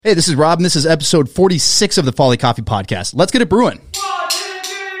Hey, this is Rob, and this is episode 46 of the Folly Coffee Podcast. Let's get it brewing.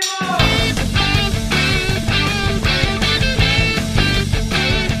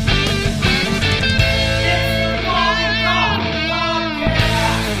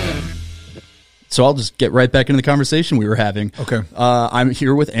 So I'll just get right back into the conversation we were having. Okay. I'm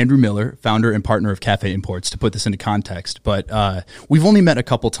here with Andrew Miller, founder and partner of Cafe Imports, to put this into context. But we've only met a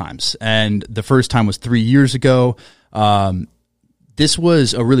couple times, and the first time was 3 years ago. This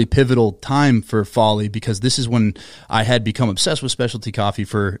was a really pivotal time for Folly because this is when I had become obsessed with specialty coffee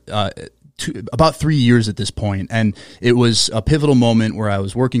for about 3 years at this point. And it was a pivotal moment where I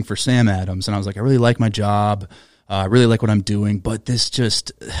was working for Sam Adams, and I was like, I really like my job. I really like what I'm doing, but this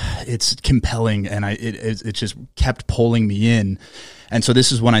just, it's compelling, and it just kept pulling me in. And so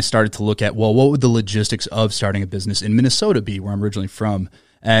this is when I started to look at, well, what would the logistics of starting a business in Minnesota be, where I'm originally from?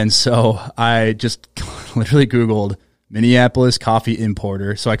 And so I just literally Googled Minneapolis coffee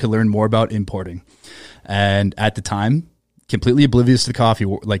importer so I could learn more about importing. And at the time, completely oblivious to the coffee,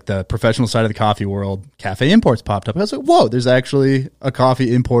 like the professional side of the coffee world, Cafe Imports popped up. I was like, whoa, there's actually a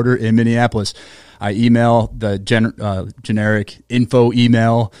coffee importer in Minneapolis. I email the generic info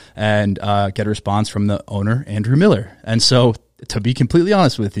email and get a response from the owner, Andrew Miller. And so to be completely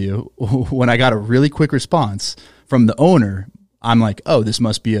honest with you, when I got a really quick response from the owner, I'm like, oh, this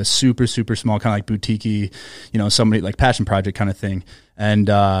must be a super, super small kind of like boutique-y, somebody like passion project kind of thing. And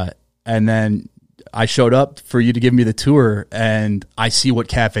then I showed up for you to give me the tour, and I see what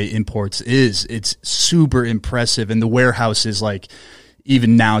Cafe Imports is. It's super impressive. And the warehouse is like,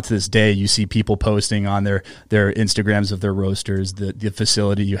 even now to this day, you see people posting on their Instagrams of their roasters, the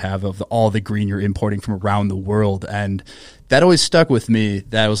facility you have of all the green you're importing from around the world. And that always stuck with me,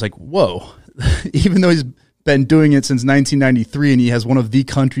 that I was like, whoa, even though he's been doing it since 1993 and he has one of the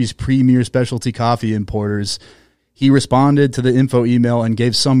country's premier specialty coffee importers, he responded to the info email and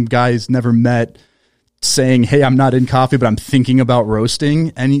gave some guy he's never met saying, hey, I'm not in coffee, but I'm thinking about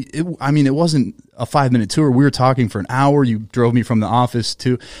roasting. And it wasn't a 5-minute tour. We were talking for an hour. You drove me from the office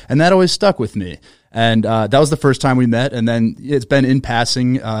to, and that always stuck with me. And that was the first time we met. And then it's been in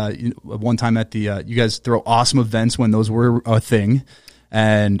passing. One time at the, you guys throw awesome events when those were a thing.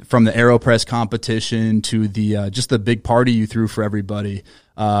 And from the AeroPress competition to the just the big party you threw for everybody.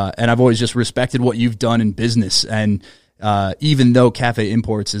 And I've always just respected what you've done in business. And even though Cafe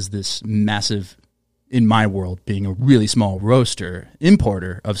Imports is this massive, in my world, being a really small roaster,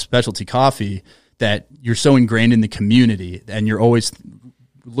 importer of specialty coffee, that you're so ingrained in the community and you're always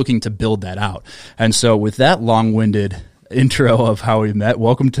looking to build that out. And so with that long-winded intro of how we met,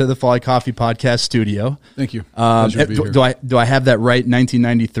 welcome to the Folly Coffee Podcast studio. Thank you. Do I have that right?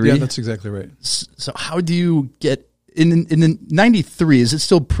 1993? Yeah, that's exactly right. So how do you get in the 93? Is it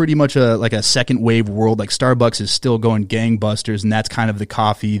still pretty much a second wave world? Like Starbucks is still going gangbusters, and that's kind of the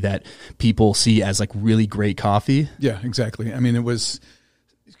coffee that people see as like really great coffee. Yeah, exactly. I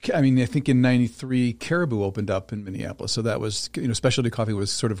think in 93, Caribou opened up in Minneapolis. So that was, specialty coffee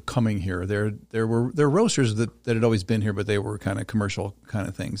was sort of coming here. There were roasters that had always been here, but they were kind of commercial kind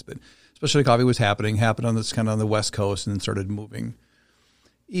of things. But specialty coffee was happened on this kind of on the West Coast and then started moving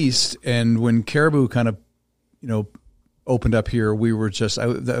east. And when Caribou kind of, opened up here, we were just,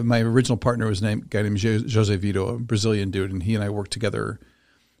 my original partner was a guy named Jose Vito, a Brazilian dude. And he and I worked together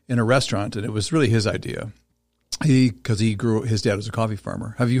in a restaurant, and it was really his idea. Because his dad was a coffee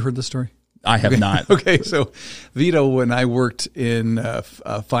farmer. Have you heard this story? I have not. Okay, so Vito, when I worked in a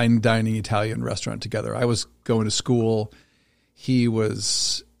fine dining Italian restaurant together, I was going to school. He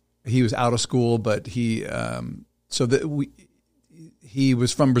was out of school, but he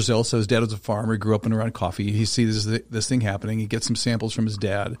was from Brazil, so his dad was a farmer. He grew up and around coffee. He sees this thing happening. He gets some samples from his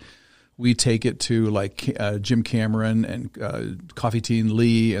dad. We take it to like Jim Cameron and Coffee Teen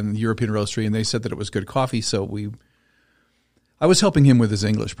Lee and the European Roastery, and they said that it was good coffee. So I was helping him with his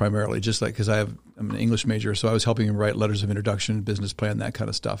English primarily, just like because I'm an English major, so I was helping him write letters of introduction, business plan, that kind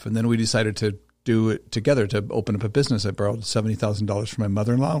of stuff. And then we decided to do it together to open up a business. I borrowed $70,000 from my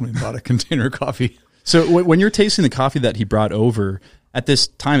mother-in-law, and we bought a container of coffee. So when you're tasting the coffee that he brought over, at this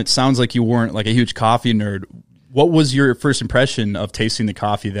time, it sounds like you weren't like a huge coffee nerd. What was your first impression of tasting the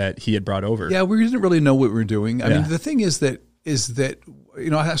coffee that he had brought over? Yeah, we didn't really know what we were doing. I mean, the thing is that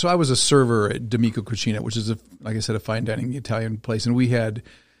so I was a server at D'Amico Cucina, which is like I said, a fine dining Italian place, and we had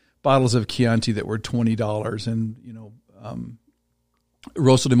bottles of Chianti that were $20, and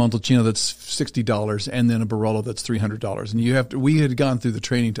Rosso di Montalcino that's $60, and then a Barolo that's $300. And we had gone through the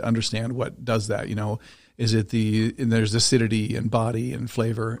training to understand what does that. Is it and there's acidity and body and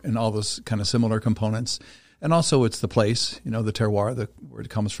flavor and all those kind of similar components. And also it's the place, the terroir, where it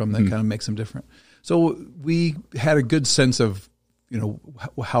comes from, that kind of makes them different. So we had a good sense of,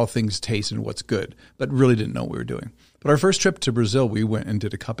 how things taste and what's good, but really didn't know what we were doing. But our first trip to Brazil, we went and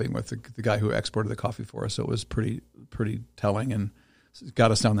did a cupping with the guy who exported the coffee for us. So it was pretty telling and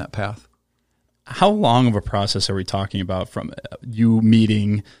got us down that path. How long of a process are we talking about from you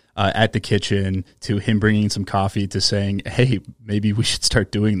meeting at the kitchen to him bringing some coffee to saying, hey, maybe we should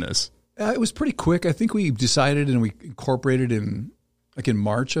start doing this? It was pretty quick. I think we decided and we incorporated in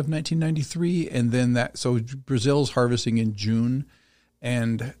March of 1993. And then so Brazil's harvesting in June.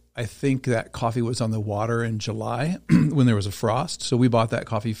 And I think that coffee was on the water in July when there was a frost. So we bought that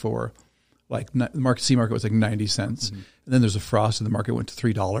coffee for the market was like 90 cents. Mm-hmm. And then there's a frost and the market went to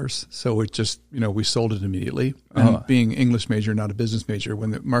 $3. So it just, we sold it immediately. And being English major, not a business major,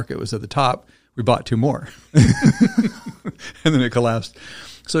 when the market was at the top, we bought 2 more. And then it collapsed.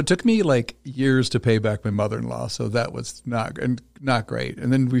 So it took me like years to pay back my mother-in-law. So that was not great.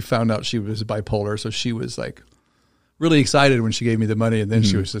 And then we found out she was bipolar. So she was like really excited when she gave me the money. And then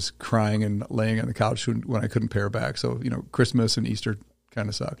she was just crying and laying on the couch when I couldn't pay her back. So, Christmas and Easter kind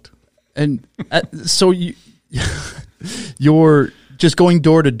of sucked. And so you're just going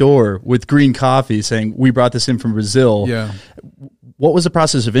door to door with green coffee saying, we brought this in from Brazil. Yeah. What was the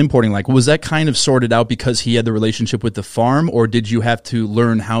process of importing like? Was that kind of sorted out because he had the relationship with the farm, or did you have to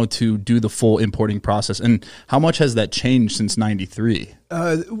learn how to do the full importing process? And how much has that changed since 93?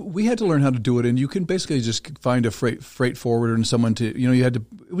 We had to learn how to do it, and you can basically just find a freight forwarder and someone to,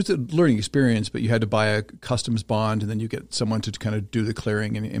 it was a learning experience, but you had to buy a customs bond, and then you get someone to kind of do the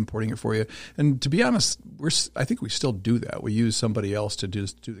clearing and importing it for you. And to be honest, I think we still do that. We use somebody else to do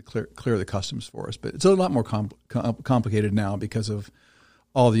the clear the customs for us, but it's a lot more complicated now because of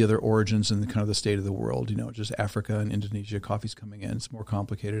all the other origins and the kind of the state of the world, just Africa and Indonesia, coffee's coming in. It's more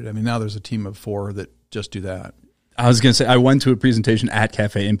complicated. I mean, now there's a team of 4 that just do that. I was going to say, I went to a presentation at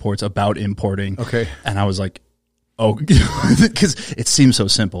Cafe Imports about importing. Okay. And I was like, oh, because it seems so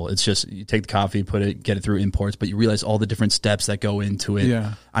simple. It's just you take the coffee, get it through imports, but you realize all the different steps that go into it.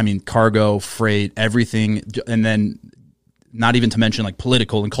 Yeah. I mean, cargo, freight, everything. And then not even to mention like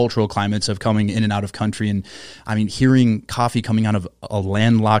political and cultural climates of coming in and out of country. And I mean, hearing coffee coming out of a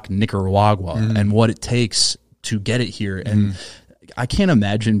landlocked Nicaragua and what it takes to get it here. And I can't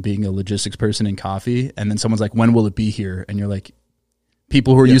imagine being a logistics person in coffee. And then someone's like, when will it be here? And you're like,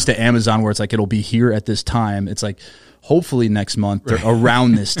 people who are used to Amazon where it's like, it'll be here at this time. It's like, hopefully next month or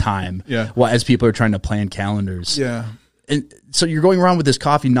around this time. Well, as people are trying to plan calendars. Yeah. And so you're going around with this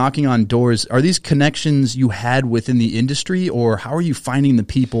coffee, knocking on doors. Are these connections you had within the industry, or how are you finding the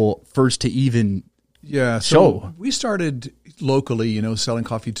people first to even show? So we started locally, selling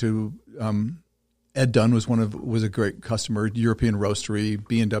coffee to Ed Dunn was a great customer, European roastery,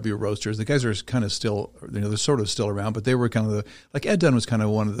 B&W roasters. The guys are kind of still, they're sort of still around, but they were kind of Ed Dunn was kind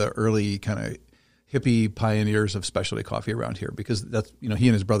of one of the early kind of hippie pioneers of specialty coffee around here, because that's, he and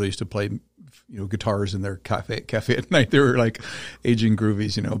his brother used to play, guitars in their cafe at night. They were like aging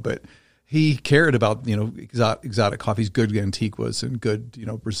groovies, but he cared about, exotic coffees, good Antiquas and good,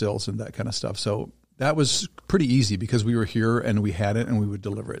 Brazils and that kind of stuff. So that was pretty easy because we were here and we had it and we would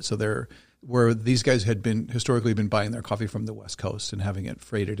deliver it. So where these guys had historically been buying their coffee from the West Coast and having it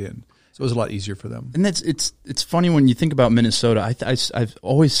freighted in. So it was a lot easier for them. And it's funny when you think about Minnesota. I've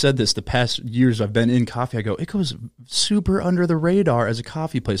always said this the past years I've been in coffee. I go, it goes super under the radar as a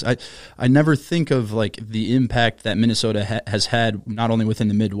coffee place. I never think of like the impact that Minnesota has had not only within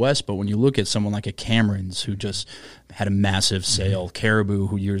the Midwest, but when you look at someone like a Cameron's who just had a massive sale, Caribou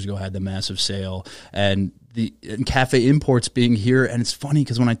who years ago had the massive sale, and Cafe Imports being here. And it's funny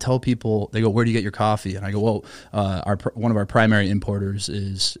because when I tell people, they go, where do you get your coffee? And I go, well, one of our primary importers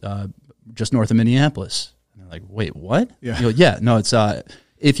is just north of Minneapolis. And they're like, wait, what? Yeah. You go, yeah, no, it's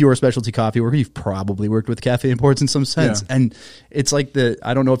if you're a specialty coffee worker, you've probably worked with Cafe Imports in some sense. Yeah. And it's like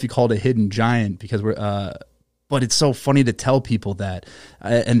I don't know if you call it a hidden giant because but it's so funny to tell people that.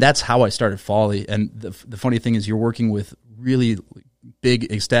 And that's how I started Folly. And the funny thing is you're working with really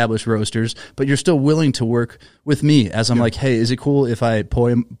big established roasters, but you're still willing to work with me as I'm like, hey, is it cool if I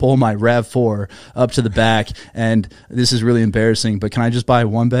pull my RAV4 up to the back and this is really embarrassing, but can I just buy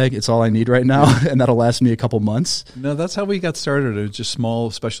 1 bag? It's all I need right now and that'll last me a couple months. No, that's how we got started. It was just small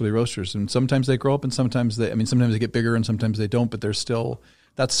specialty roasters, and sometimes they grow up and sometimes they get bigger and sometimes they don't, but they're still,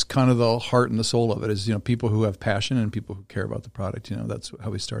 that's kind of the heart and the soul of it is, people who have passion and people who care about the product. That's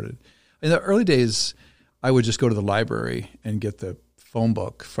how we started. In the early days, I would just go to the library and get the phone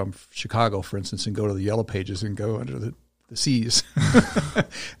book from Chicago, for instance, and go to the Yellow Pages and go under the C's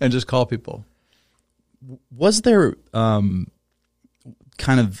and just call people. Was there kind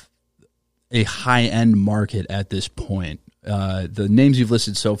of a high-end market at this point The names you've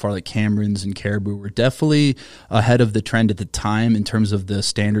listed so far, like Cameron's and Caribou, were definitely ahead of the trend at the time in terms of the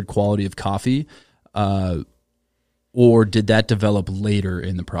standard quality of coffee. Or did that develop later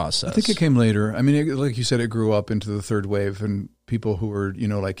in the process? I think it came later. I mean, like you said, it grew up into the third wave, and people who were,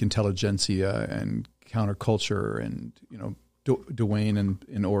 like intelligentsia and counterculture, and Dwayne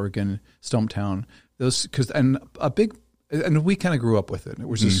in Oregon, Stumptown, and we kind of grew up with it. It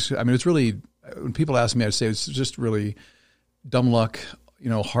was just, I mean, it's really, when people ask me, I'd say it's just really dumb luck,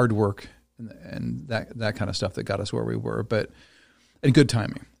 hard work, and that kind of stuff that got us where we were, and good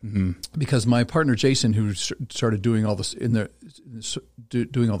timing. Because my partner Jason, who started doing all this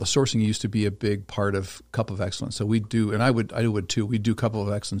doing all the sourcing, used to be a big part of Cup of Excellence. So we do, and I would too. We do Cup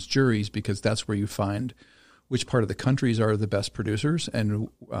of Excellence juries, because that's where you find which part of the countries are the best producers and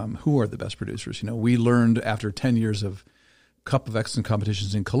who are the best producers. We learned after 10 years of Cup of Excellence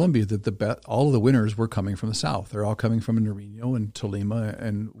competitions in Colombia that all of the winners were coming from the South. They're all coming from Nariño and Tolima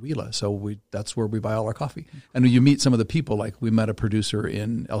and Huila. So that's where we buy all our coffee. And when you meet some of the people, like we met a producer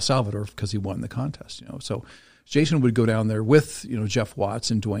in El Salvador because he won the contest. So Jason would go down there with Jeff Watts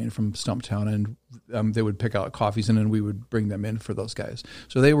and Dwayne from Stumptown, and they would pick out coffees, and then we would bring them in for those guys.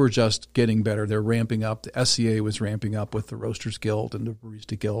 So they were just getting better. They're ramping up. The SCA was ramping up with the Roasters Guild and the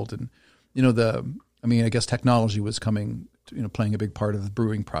Barista Guild, and I guess technology was coming, playing a big part of the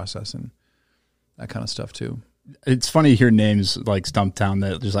brewing process and that kind of stuff too. It's funny to hear names like Stumptown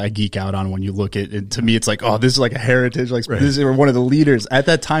that just I geek out on when you look at it. To me, it's like, oh, this is like a heritage. Like This is one of the leaders at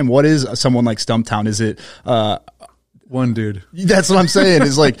that time. What is someone like Stumptown? Is it one dude? That's what I'm saying.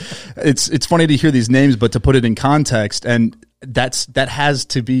 Is like it's funny to hear these names, but to put it in context, and that has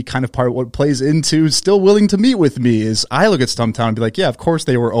to be kind of part of what plays into still willing to meet with me. Is I look at Stumptown and be like, yeah, of course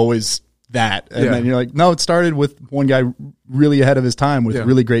they were always that. And then you're like, no, it started with one guy really ahead of his time with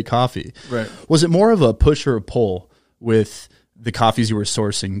really great coffee. Right. Was it more of a push or a pull with the coffees you were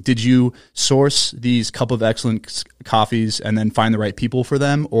sourcing? Did you source these Cup of Excellence coffees and then find the right people for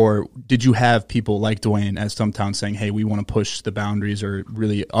them? Or did you have people like Dwayne at Stumptown saying, hey, we want to push the boundaries or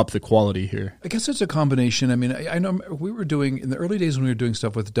really up the quality here? I guess it's a combination. I mean, I know we were doing, in the early days when we were doing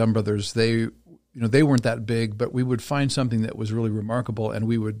stuff with Dunn Brothers, they weren't that big, but we would find something that was really remarkable, and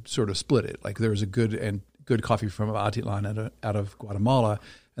we would sort of split it. Like there was a good coffee from Atitlan out of Guatemala,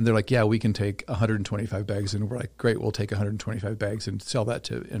 and they're like, yeah, we can take 125 bags, and we're like, great, we'll take 125 bags and sell that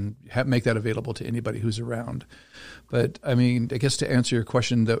and make that available to anybody who's around. But I mean, I guess to answer your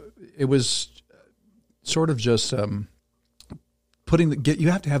question, it was sort of just you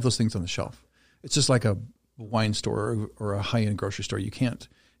have to have those things on the shelf. It's just like a wine store or a high-end grocery store. You can't.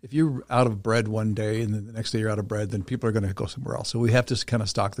 If you're out of bread one day and then the next day you're out of bread, then people are going to go somewhere else. So we have to kind of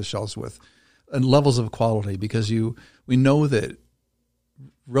stock the shelves with levels of quality, because we know that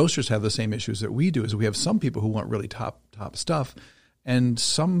roasters have the same issues that we do. Is we have some people who want really top stuff, and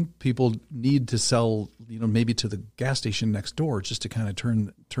some people need to sell, maybe to the gas station next door just to kind of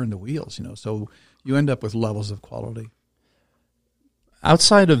turn the wheels. So you end up with levels of quality.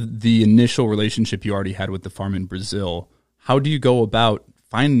 Outside of the initial relationship you already had with the farm in Brazil, how do you go about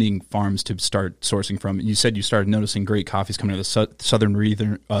finding farms to start sourcing from? You said you started noticing great coffees coming out of the southern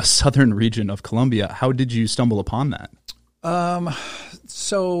region of Colombia. How did you stumble upon that?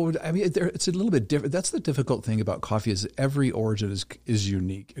 So, I mean, it's a little bit different. That's the difficult thing about coffee, is every origin is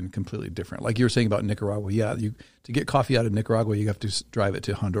unique and completely different. Like you were saying about Nicaragua. Yeah, to get coffee out of Nicaragua, you have to drive it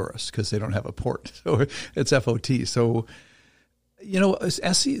to Honduras because they don't have a port. So it's FOT. So,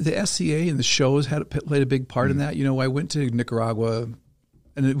 the SCA and the shows played a big part in that. I went to Nicaragua,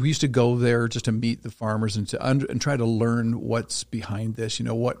 and we used to go there just to meet the farmers and try to learn what's behind this.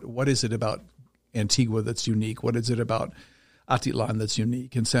 What is it about Antigua that's unique? What is it about Atitlan that's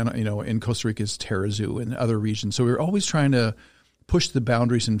unique? And in Costa Rica's Terrazú and other regions. So we were always trying to push the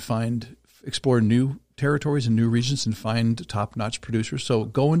boundaries and explore new territories and new regions and find top-notch producers. So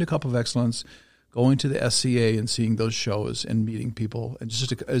going to Cup of Excellence, going to the SCA and seeing those shows and meeting people, and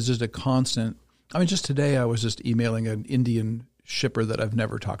it's just a constant. I mean, just today I was just emailing an Indian shipper that I've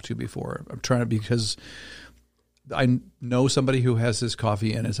never talked to before. I'm trying to, because I know somebody who has this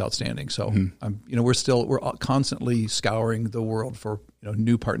coffee and it's outstanding. So we're constantly scouring the world for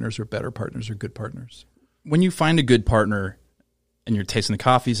new partners or better partners or good partners. When you find a good partner and you're tasting the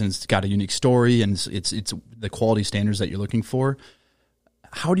coffees and it's got a unique story and it's the quality standards that you're looking for,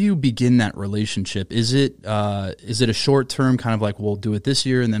 how do you begin that relationship? Is it a short term kind of like, we'll do it this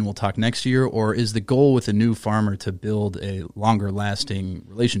year and then we'll talk next year, or is the goal with a new farmer to build a longer lasting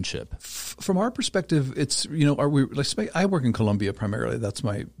relationship? From our perspective, it's I work in Colombia primarily. That's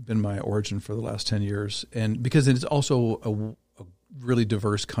been my origin for the last 10 years, and because it's also a really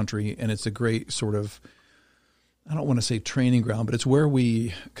diverse country, and it's a great sort of I don't want to say training ground, but it's where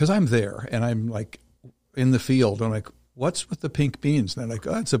because I'm there and I'm like in the field. I'm like, what's with the pink beans? And they're like,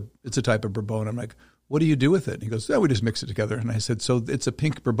 oh, it's a type of bourbon. I'm like, what do you do with it? And he goes, we just mix it together. And I said, so it's a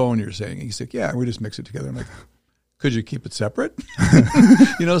pink bourbon you're saying? And he's like, yeah, we just mix it together. I'm like, could you keep it separate?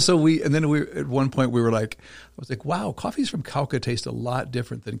 So at one point we were like, I was like, wow, coffees from Cauca taste a lot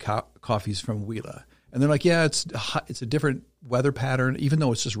different than coffees from Huila. And they're like, yeah, it's a different weather pattern, even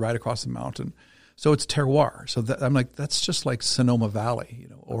though it's just right across the mountain. So it's terroir. So I'm like, that's just like Sonoma Valley,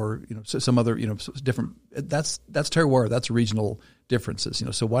 or some other, different. That's terroir. That's regional differences.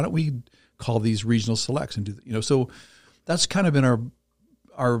 So why don't we call these regional selects and do so that's kind of been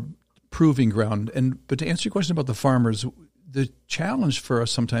our proving ground. But to answer your question about the farmers, the challenge for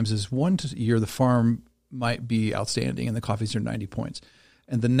us sometimes is one year the farm might be outstanding and the coffees are 90 points,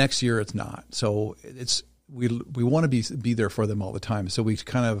 and the next year it's not. So we want to be there for them all the time. So we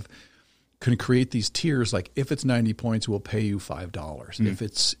kind of can create these tiers, like if it's 90 points, we'll pay you $5. If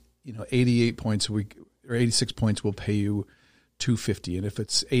it's 88 points or 86 points, we'll pay you $2.50. And if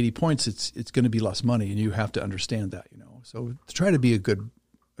it's 80 points, it's going to be less money, and you have to understand that. So to try to be a good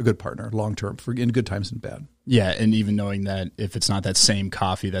partner long term in good times and bad. Yeah, and even knowing that if it's not that same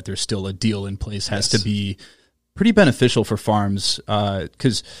coffee, that there's still a deal in place has to be pretty beneficial for farms,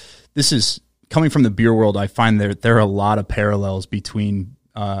 because this is coming from the beer world. I find there are a lot of parallels between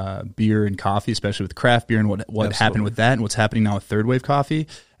beer and coffee, especially with craft beer and what happened with that and what's happening now with third wave coffee.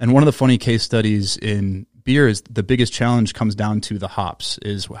 And one of the funny case studies in beer is the biggest challenge comes down to the hops.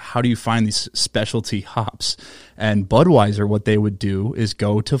 Is how do you find these specialty hops? And Budweiser, what they would do is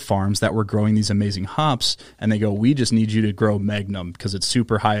go to farms that were growing these amazing hops, and they go, we just need you to grow Magnum because it's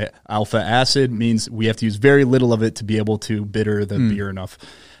super high alpha acid, means we have to use very little of it to be able to bitter the beer enough.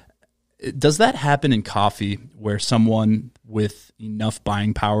 Does that happen in coffee where someone with enough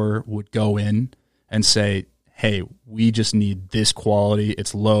buying power would go in and say, hey, we just need this quality.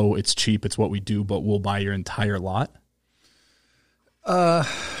 It's low, it's cheap, it's what we do, but we'll buy your entire lot?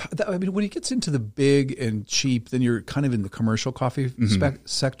 When it gets into the big and cheap, then you're kind of in the commercial coffee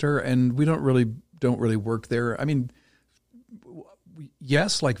sector, and we don't really work there. I mean,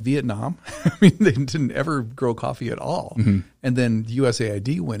 yes, like Vietnam. I mean, they didn't ever grow coffee at all. And then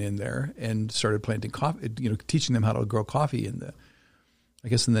USAID went in there and started planting coffee, teaching them how to grow coffee in the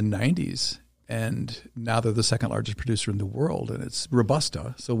 90s. And now they're the second largest producer in the world, and it's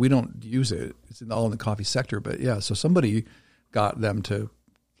Robusta. So we don't use it. It's all in the coffee sector. But yeah, so somebody got them to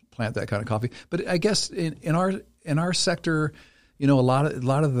plant that kind of coffee. But I guess in our sector, a lot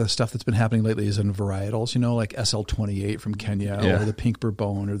of the stuff that's been happening lately is in varietals, like SL28 from Kenya, or the Pink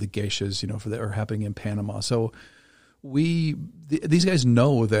Bourbon, or the Geishas, that are happening in Panama. So these guys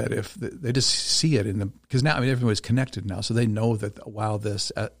know that if they just see it because now everybody's connected now, so they know that wow,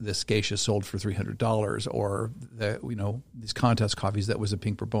 this geisha sold for $300, or that these contest coffees that was a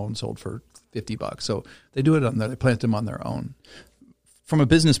Pink Bourbon sold for $50. So they do it they plant them on their own. From a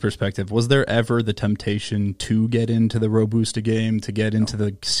business perspective, was there ever the temptation to get into the Robusta game, to get into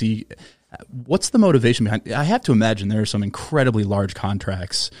the C? What's the motivation behind? I have to imagine there are some incredibly large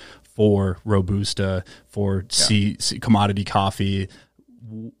contracts for Robusta, for C commodity coffee.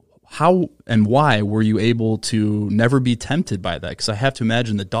 How and why were you able to never be tempted by that? Because I have to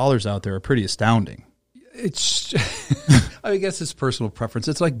imagine the dollars out there are pretty astounding. It's, I guess it's personal preference.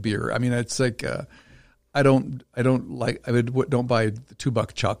 It's like beer. I mean, it's like I don't buy the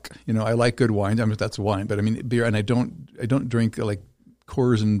 $2 Chuck. I like good wine. I mean, that's wine, but I mean beer, and I don't drink like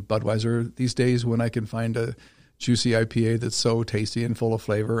Coors and Budweiser these days when I can find a juicy IPA that's so tasty and full of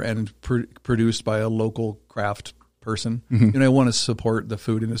flavor and produced by a local craft person. I want to support the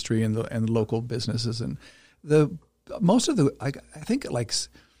food industry and the local businesses, and I think like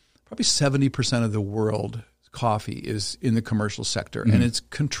probably 70% of the world coffee is in the commercial sector, and it's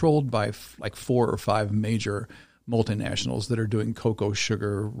controlled by like 4 or 5 major multinationals that are doing cocoa,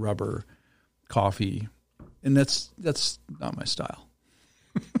 sugar, rubber, coffee, and that's not my style.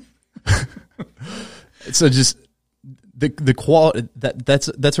 So just the quality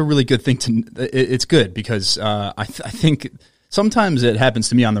that's a really good thing it's good because I think sometimes it happens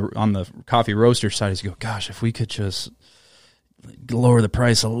to me on the coffee roaster side is you go, gosh, if we could just lower the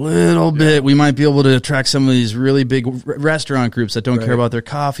price a little bit, we might be able to attract some of these really big restaurant groups that don't care about their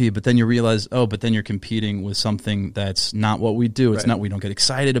coffee. But then you realize, but then you're competing with something that's not what we do. It's not, we don't get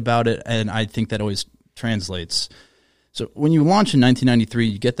excited about it. And I think that always translates. So when you launch in 1993,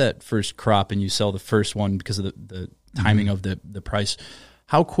 you get that first crop and you sell the first one because of the timing of the price.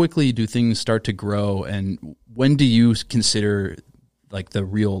 How quickly do things start to grow? And when do you consider like the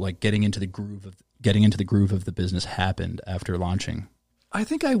real, like getting into the groove of the business happened after launching? I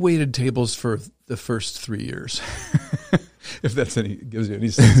think I waited tables for the first 3 years, if that's gives you any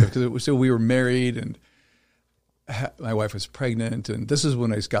sense. Because so we were married, and my wife was pregnant, and this is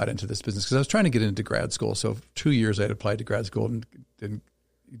when I got into this business because I was trying to get into grad school. So 2 years I had applied to grad school and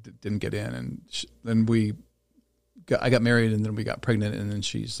didn't get in, and then I got married, and then we got pregnant, and then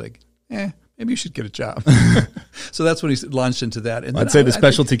she's like, maybe you should get a job. So that's when he launched into that. And I'd say the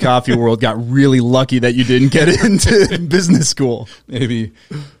specialty coffee world got really lucky that you didn't get into business school. Maybe.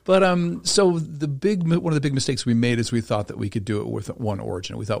 But so one of the big mistakes we made is we thought that we could do it with one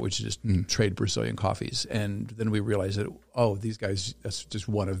origin. We thought we should just trade Brazilian coffees. And then we realized that, these guys, that's just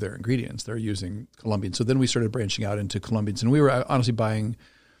one of their ingredients. They're using Colombian. So then we started branching out into Colombians. And we were honestly buying,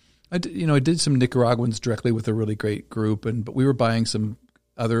 I did some Nicaraguans directly with a really great group, but we were buying some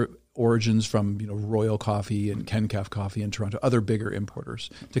other origins from Royal Coffee and Kencaf Coffee in Toronto, other bigger importers,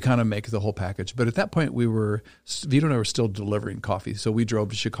 to kind of make the whole package. But at that point, Vito and I were still delivering coffee, so we drove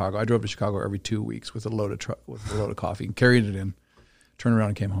to Chicago. I drove to Chicago every 2 weeks with a load of coffee and carried it in, turned around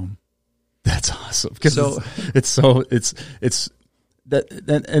and came home. That's awesome.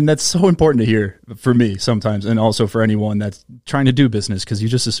 And that's so important to hear for me sometimes, and also for anyone that's trying to do business, because you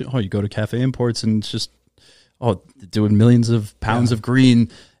just assume, you go to Cafe Imports and it's just doing millions of pounds of green.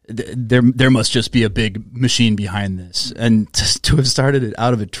 There must just be a big machine behind this. And to have started it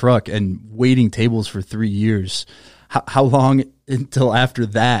out of a truck and waiting tables for 3 years, how long until after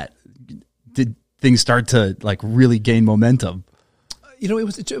that did things start to really gain momentum? It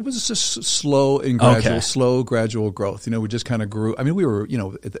was just slow and gradual growth. We just kind of grew. I mean, we were,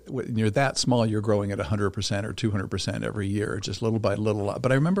 when you're that small, you're growing at 100% or 200% every year, just little by little.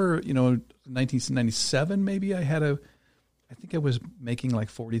 But I remember, 1997, maybe I think I was making like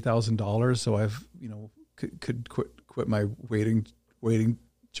 $40,000. So I've, could quit my waiting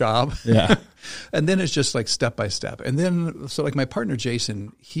job. Yeah. And then it's just like step by step. And then, so like my partner,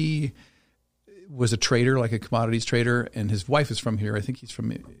 Jason, he was a trader, like a commodities trader, and his wife is from here. I think he's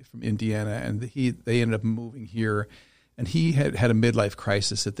from Indiana, and they ended up moving here, and he had a midlife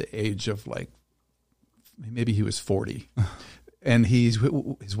crisis at the age of maybe he was 40, and his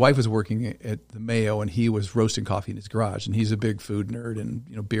wife was working at the Mayo, and he was roasting coffee in his garage, and he's a big food nerd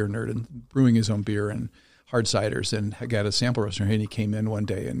and beer nerd, and brewing his own beer and hard ciders, and got a sample roaster, and he came in one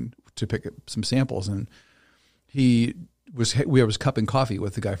day to pick up some samples, and we was cupping coffee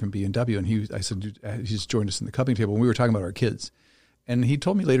with the guy from B&W, and I said, he's joined us in the cupping table, and we were talking about our kids. And he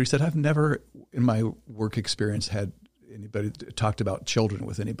told me later, he said, I've never in my work experience had anybody talked about children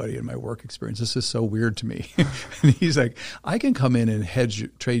with anybody in my work experience. This is so weird to me. And he's like, I can come in and hedge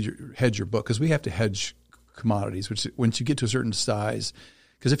your book, because we have to hedge commodities, which once you get to a certain size,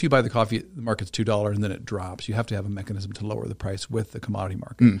 because if you buy the coffee, the market's $2 and then it drops, you have to have a mechanism to lower the price with the commodity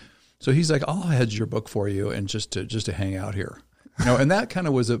market. So he's like, I'll hedge your book for you, and just to hang out here, and that kind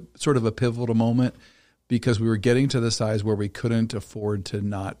of was a sort of a pivotal moment, because we were getting to the size where we couldn't afford to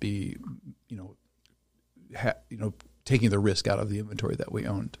not be, taking the risk out of the inventory that we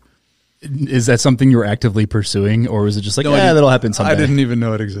owned. Is that something you were actively pursuing, or was it just that'll happen someday? I didn't even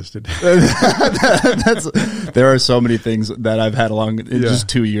know it existed. There are so many things that I've had along in just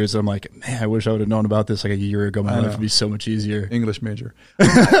 2 years. I'm like, man, I wish I would have known about this like a year ago. My life would be so much easier. English major.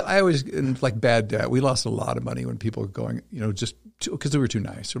 I always, like bad debt, we lost a lot of money when people were going, just because they were too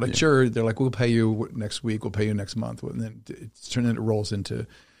nice. They're like, sure. They're like, we'll pay you next week. We'll pay you next month. And then it rolls into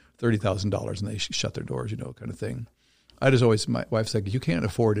 $30,000 and they shut their doors, kind of thing. My wife's like, you can't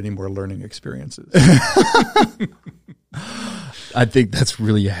afford any more learning experiences. I think that's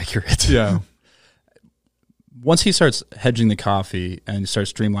really accurate. Yeah. Once he starts hedging the coffee and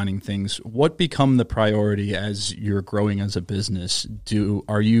starts streamlining things, what become the priority as you're growing as a business? Do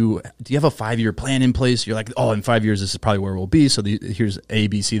you have a 5-year plan in place? You're like, in 5 years, this is probably where we'll be. So here's A,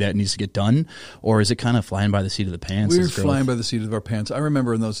 B, C that needs to get done. Or is it kind of flying by the seat of the pants? We're flying by the seat of our pants. I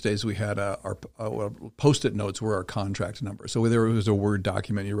remember in those days we had our Post-it notes were our contract number. So there was a Word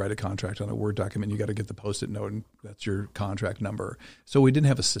document. You write a contract on a Word document. You got to get the Post-it note, and that's your contract number. So we didn't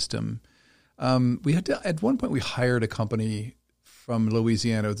have a system. We had to, at one point, we hired a company from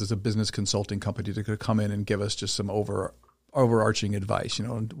Louisiana. There's a business consulting company that could come in and give us just some overarching advice,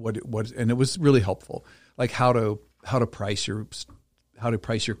 and and it was really helpful, like how to price your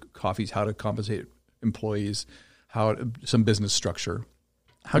coffees, how to compensate employees, some business structure.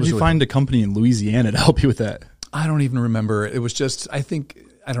 How did you find a company in Louisiana to help you with that? I don't even remember. It was just, I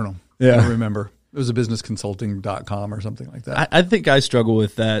don't know. Yeah. I don't remember. It was a businessconsulting.com or something like that. I think I struggle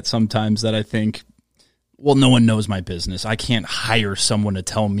with that sometimes, that I think well, no one knows my business. I can't hire someone to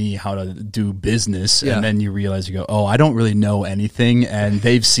tell me how to do business. Yeah. And then you realize, you go, oh, I don't really know anything. And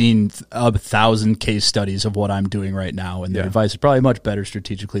they've seen 1,000 case studies of what I'm doing right now. And their advice is probably much better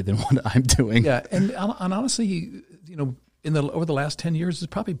strategically than what I'm doing. Yeah. And honestly, you know, over the last 10 years,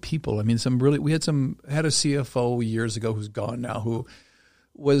 it's probably people. I mean, we had a CFO years ago who's gone now, who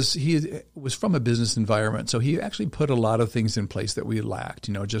was from a business environment. So he actually put a lot of things in place that we lacked,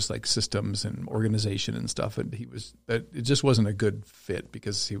 you know, just like systems and organization and stuff. And but it just wasn't a good fit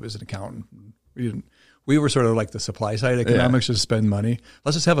because he was an accountant. We were sort of like the supply side economics, just spend money.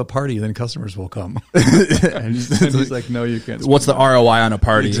 Let's just have a party, then customers will come. and he's like, no, you can't. What's the money. ROI on a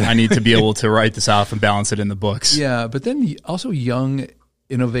party? Exactly. I need to be able to write this off and balance it in the books. Yeah, but then also young,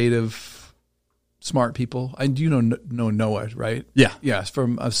 innovative, smart people. I do know Noah, right? Yeah. Yes,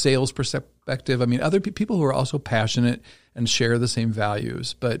 from a sales perspective. I mean, other people who are also passionate and share the same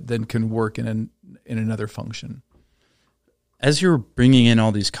values, but then can work in another function. As you're bringing in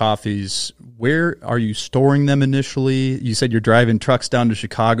all these coffees, where are you storing them initially? You said you're driving trucks down to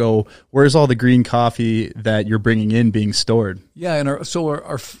Chicago. Where's all the green coffee that you're bringing in being stored? Yeah, and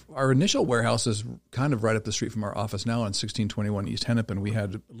our initial warehouse is kind of right up the street from our office now on 1621 East Hennepin. We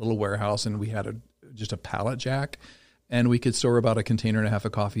had a little warehouse and we had just a pallet jack, and we could store about a container and a half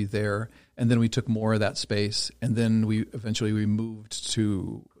of coffee there. And then we took more of that space, and then we moved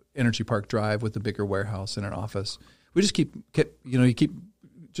to Energy Park Drive with the bigger warehouse and an office. We just keep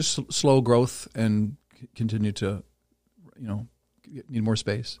just slow growth and continue to, need more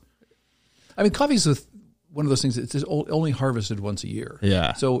space. I mean, coffee is one of those things. It's only harvested once a year.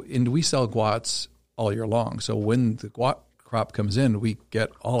 Yeah. So, and we sell guats all year long. So when the guat crop comes in, we get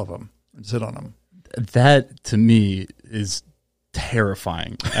all of them and sit on them. That to me is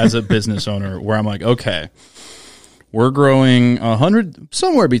terrifying as a business owner, where I'm like, okay, we're growing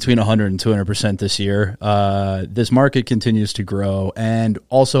somewhere between 100 and 200% this year. This market continues to grow. And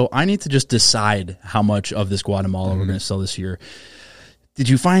also, I need to just decide how much of this Guatemala we're going to sell this year. Did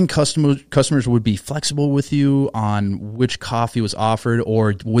you find customers would be flexible with you on which coffee was offered,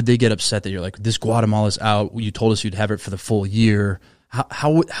 or would they get upset that you're like, this Guatemala's out, you told us you'd have it for the full year?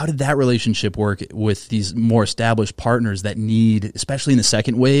 How did that relationship work with these more established partners that need, especially in the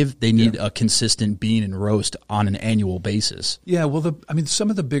second wave, they need a consistent bean and roast on an annual basis? Yeah, well, some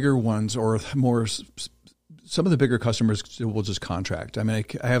of the bigger ones some of the bigger customers will just contract. I mean,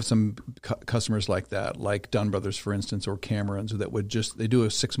 I have some customers like that, like Dunn Brothers, for instance, or Cameron's, that would they do a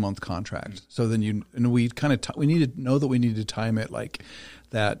 6-month contract. So then we need to know that we need to time it like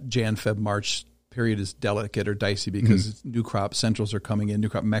that Jan, Feb, March period is delicate or dicey because new crop centrals are coming in, new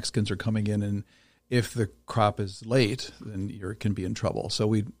crop Mexicans are coming in, and if the crop is late, then you can be in trouble.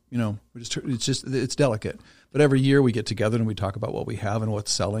 So it's delicate. But every year we get together and we talk about what we have and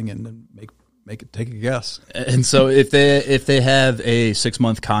what's selling, and then take a guess. And so if they have a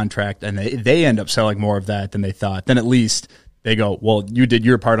 6-month contract and they end up selling more of that than they thought, then at least they go, well, you did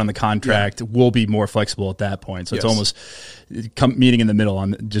your part on the contract. Yeah. We'll be more flexible at that point. So It's almost meeting in the middle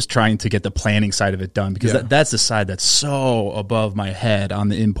on just trying to get the planning side of it done, because that's the side that's so above my head on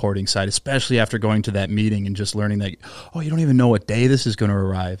the importing side, especially after going to that meeting and just learning that, you don't even know what day this is going to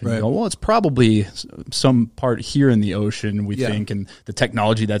arrive. And you go, well, it's probably some part here in the ocean, we think, and the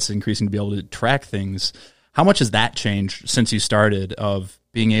technology that's increasing to be able to track things. How much has that changed since you started, of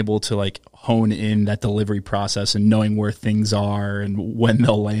being able to like hone in that delivery process and knowing where things are and when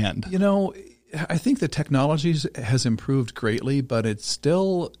they'll land? I think the technology has improved greatly, but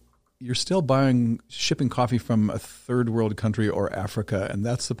you're still shipping coffee from a third world country or Africa. And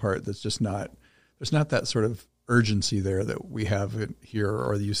that's the part that's just there's not that sort of urgency there that we have here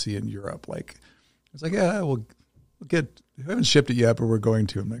or that you see in Europe. Like, it's like, we haven't shipped it yet, but we're going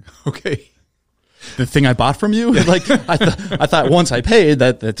to. I'm like, okay. The thing I bought from you? Like, I thought once I paid,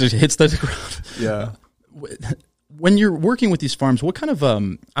 that just hits the ground. Yeah. When you're working with these farms, what kind of,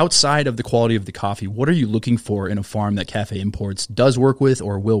 outside of the quality of the coffee, what are you looking for in a farm that Cafe Imports does work with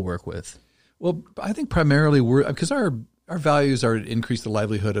or will work with? Well, I think primarily because our values are to increase the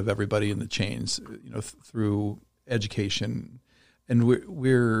livelihood of everybody in the chains, through education. And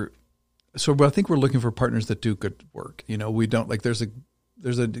I think we're looking for partners that do good work. We don't, like, there's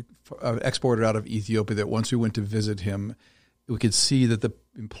an exporter out of Ethiopia that once we went to visit him, we could see that the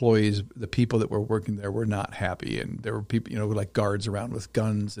employees, the people that were working there, were not happy, and there were people, like guards around with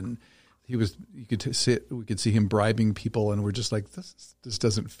guns, and we could see him bribing people, and we're just like, this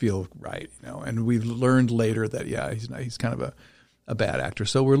doesn't feel right, And we've learned later that he's kind of a bad actor.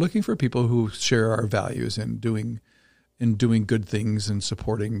 So we're looking for people who share our values and doing good things and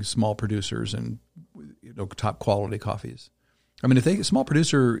supporting small producers and top quality coffees. I mean, if a small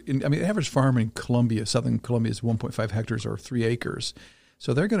producer, the average farm in Colombia, Southern Colombia, is 1.5 hectares or 3 acres.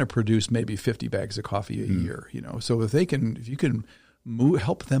 So they're going to produce maybe 50 bags of coffee a year, So if you can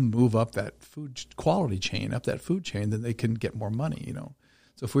help them move up that food quality chain, then they can get more money,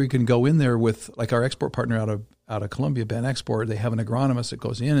 So if we can go in there with, like our export partner out of Colombia, Ben Export, they have an agronomist that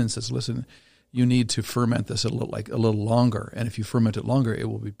goes in and says, listen, you need to ferment this a little longer. And if you ferment it longer, it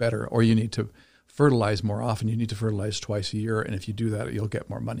will be better. Or you need to fertilize more often. You need to fertilize twice a year. And if you do that, you'll get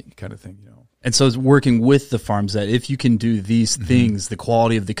more money, kind of thing, And so it's working with the farms that if you can do these things, the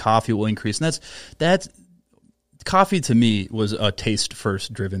quality of the coffee will increase. And that's coffee to me was a taste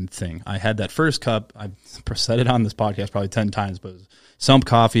first driven thing. I had that first cup. I've said it on this podcast probably 10 times, but it was Sump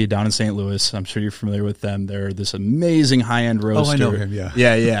Coffee down in St. Louis. I'm sure you're familiar with them. They're this amazing high-end roaster. Oh, I know him, yeah.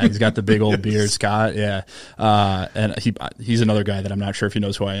 Yeah. He's got the big old beard, Scott, yeah. And he's another guy that I'm not sure if he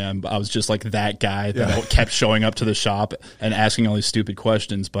knows who I am, but I was just like that guy that kept showing up to the shop and asking all these stupid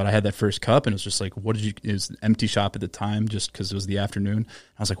questions. But I had that first cup, and it was just like, it was an empty shop at the time just because it was the afternoon.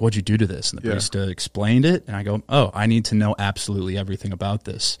 I was like, what'd you do to this? And the barista explained it, and I go, oh, I need to know absolutely everything about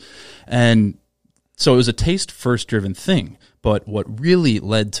this. And so it was a taste-first driven thing. But what really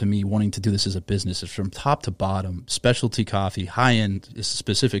led to me wanting to do this as a business is from top to bottom, specialty coffee, high-end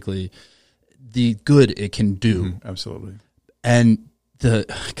specifically, the good it can do. Absolutely. And the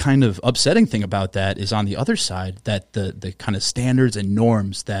kind of upsetting thing about that is on the other side that the kind of standards and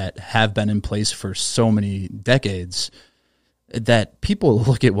norms that have been in place for so many decades, that people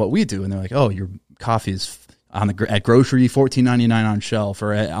look at what we do and they're like, oh, your coffee is at grocery $14.99 on shelf,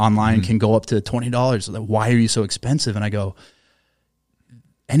 or online can go up to $20. Why are you so expensive? And I go,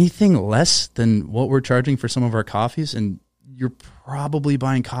 anything less than what we're charging for some of our coffees, and you're probably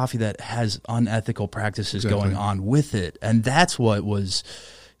buying coffee that has unethical practices going on with it. And that's what was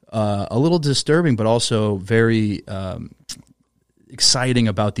a little disturbing, but also very exciting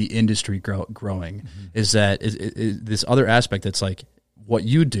about the industry growing, is that this other aspect that's like what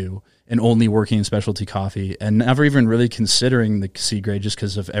you do, and only working in specialty coffee and never even really considering the C grade just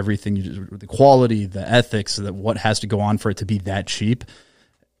because of everything, the quality, the ethics, what has to go on for it to be that cheap.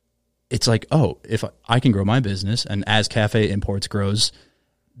 It's like, oh, if I can grow my business, and as Cafe Imports grows,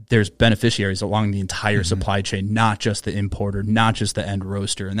 there's beneficiaries along the entire supply chain, not just the importer, not just the end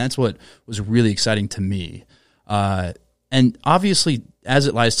roaster. And that's what was really exciting to me. And obviously, as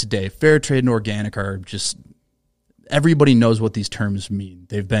it lies today, fair trade and organic are just, everybody knows what these terms mean.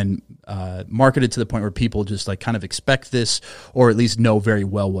 They've been marketed to the point where people just like kind of expect this, or at least know very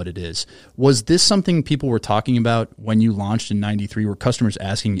well what it is. Was this something people were talking about when you launched in '93? Were customers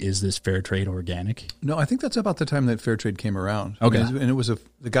asking, is this fair trade organic? No, I think that's about the time that fair trade came around. Okay. And it was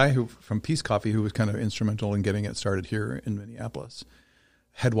the guy from Peace Coffee who was kind of instrumental in getting it started here in Minneapolis.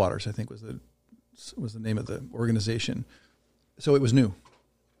 Headwaters, I think, was the name of the organization. So it was new.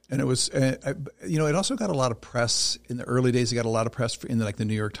 And it was, it also got a lot of press in the early days. It got a lot of press in the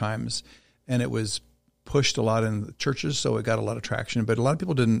New York Times, and it was pushed a lot in the churches, so it got a lot of traction. But a lot of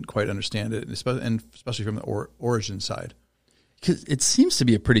people didn't quite understand it, especially from the origin side. Because it seems to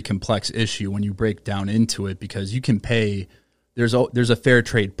be a pretty complex issue when you break down into it, because you can pay, there's a fair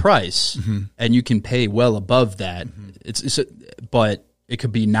trade price, and you can pay well above that. But it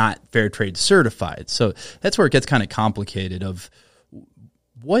could be not fair trade certified. So that's where it gets kind of complicated of,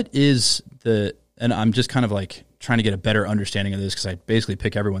 what is and I'm just kind of like trying to get a better understanding of this, because I basically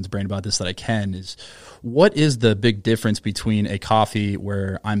pick everyone's brain about this that I can, is what is the big difference between a coffee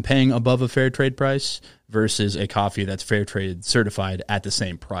where I'm paying above a fair trade price versus a coffee that's fair trade certified at the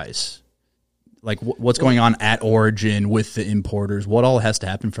same price? Like what's going on at origin with the importers? What all has to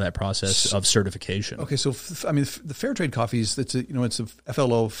happen for that process of certification? Okay, so the fair trade coffees, it's a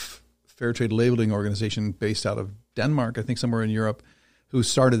FLO, Fair Trade Labeling Organization, based out of Denmark, I think somewhere in Europe, who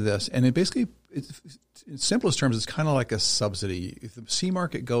started this. And it basically, in simplest terms, it's kind of like a subsidy. If the C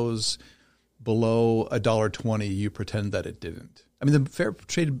market goes below $1.20, you pretend that it didn't. I mean, the fair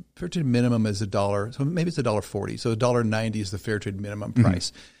trade minimum is $1, so maybe it's $1.40. So $1.90 is the fair trade minimum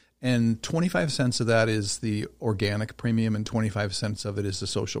price. And 25 cents of that is the organic premium, and 25 cents of it is the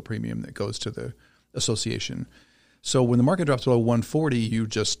social premium that goes to the association. So when the market drops below 140, you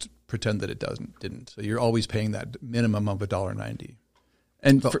just pretend that it didn't. So you're always paying that minimum of $1.90.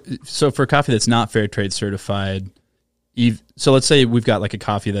 And so for coffee that's not fair trade certified, so let's say we've got like a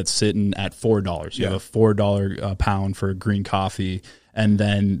coffee that's sitting at $4. You have a $4 a pound for green coffee, and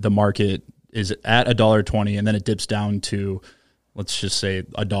then the market is at $1.20, and then it dips down to, let's just say,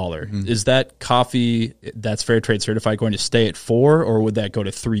 $1. Is that coffee that's fair trade certified going to stay at $4, or would that go to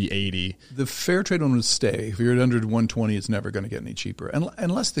 $3.80? The fair trade one would stay. If you're at under 120, it's never going to get any cheaper,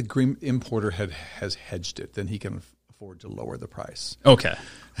 unless the green importer has hedged it. Then he can afford to lower the price. Okay.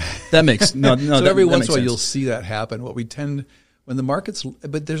 That makes no. So every once in a while sense. you'll see that happen. What we tend when the market's,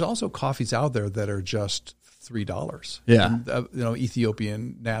 but there's also coffees out there that are just $3. Yeah. And,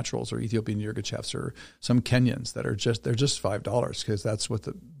 Ethiopian naturals or Ethiopian Yirgachefs or some Kenyans that are they're just $5 because that's what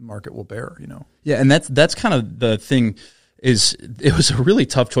the market will bear. Yeah, and that's kind of the thing. It was a really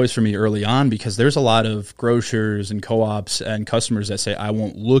tough choice for me early on because there's a lot of grocers and co-ops and customers that say I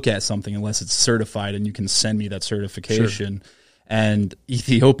won't look at something unless it's certified and you can send me that certification. Sure. And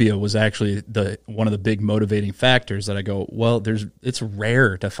Ethiopia was actually one of the big motivating factors that I go, well, it's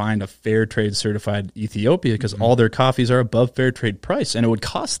rare to find a fair trade certified Ethiopia because all their coffees are above fair trade price, and it would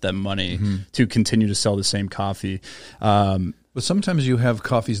cost them money to continue to sell the same coffee. But sometimes you have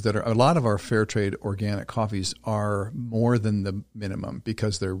coffees that a lot of our fair trade organic coffees are more than the minimum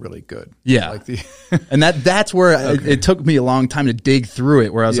because they're really good. Yeah. And that's where it took me a long time to dig through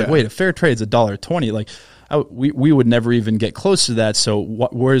it, where I was like, wait, a fair trade's $1.20. Like we would never even get close to that. So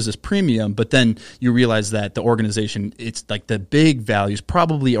where is this premium? But then you realize that the organization, it's like the big values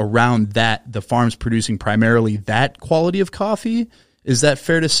probably around that, the farm's producing primarily that quality of coffee. Is that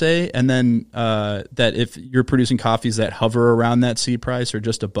fair to say? And then that if you're producing coffees that hover around that C price or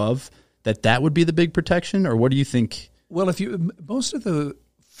just above, that would be the big protection? Or what do you think? Well, most of the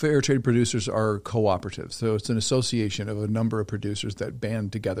fair trade producers are cooperatives. So it's an association of a number of producers that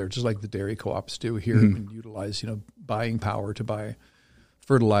band together, just like the dairy co-ops do here and utilize, buying power to buy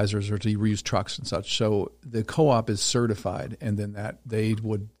fertilizers or to reuse trucks and such. So the co-op is certified, and then they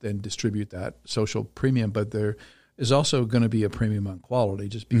would then distribute that social premium, but there is also going to be a premium on quality.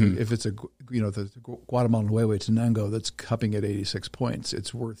 Just because if it's the Guatemalan Huehue Tenango that's cupping at 86 points,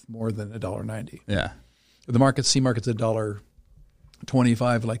 it's worth more than $1.90. Yeah. The C market's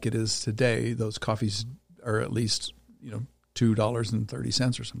 $1.25 like it is today. Those coffees are at least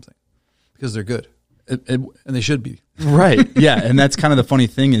 $2.30 or something because they're good. And they should be. Right. Yeah. And that's kind of the funny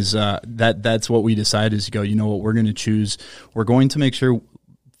thing is that's what we decided is go, what we're going to choose. We're going to make sure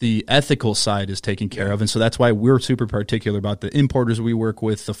the ethical side is taken care of. And so that's why we're super particular about the importers we work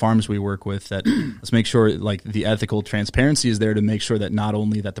with, the farms we work with, that let's make sure like the ethical transparency is there to make sure that not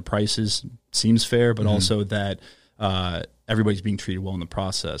only that the prices seems fair, but also that everybody's being treated well in the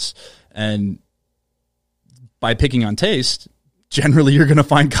process. And by picking on taste, generally you're going to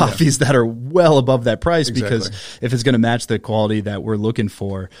find coffees that are well above that price because if it's going to match the quality that we're looking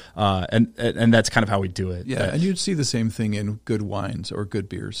for, and that's kind of how we do it. Yeah, and you'd see the same thing in good wines or good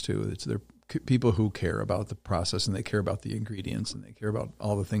beers too. They're people who care about the process and they care about the ingredients and they care about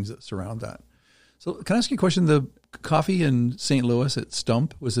all the things that surround that. So can I ask you a question? The coffee in St. Louis at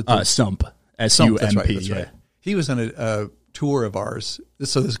Stump, was it Stump, S-U-M-P, that's right. He was on a tour of ours.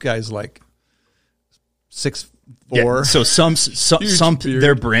 So this guy's like 6'4". Yeah, so some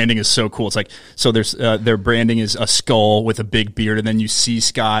their branding is so cool. It's like there's their branding is a skull with a big beard, and then you see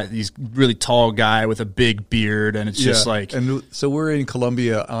Scott, he's really tall guy with a big beard, and it's just like. And so we're in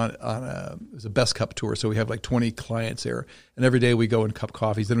Colombia on it was a Best Cup tour, so we have like 20 clients there, and every day we go and cup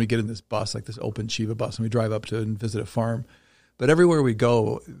coffees. Then we get in this bus, like this open Chiva bus, and we drive up to and visit a farm. But everywhere we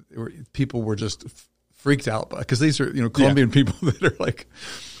go, people were just freaked out because these are Colombian people that are like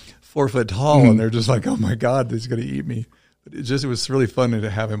 4 foot tall, and they're just like, oh my God, he's going to eat me. But it was really fun to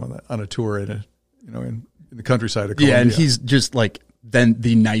have him on a tour in the countryside of Colombia. Yeah, and he's just like then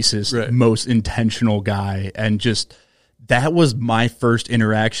the nicest, most intentional guy, and just that was my first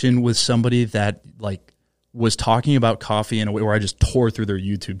interaction with somebody that like was talking about coffee in a way where I just tore through their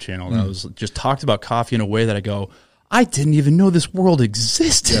YouTube channel. And I was just talked about coffee in a way that I go, I didn't even know this world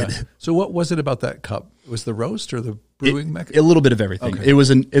existed. Yeah. So what was it about that cup? Was the roast or the brewing mechanism? A little bit of everything. Okay. It was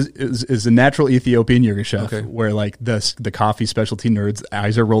a natural Ethiopian Yirgacheffe where like the coffee specialty nerds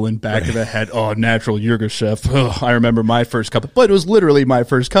eyes are rolling back of the head. Oh, natural Yirgacheffe. Oh, I remember my first cup, but it was literally my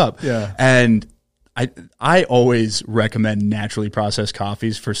first cup. Yeah. And I always recommend naturally processed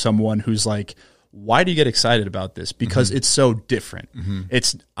coffees for someone who's like, why do you get excited about this? Because it's so different.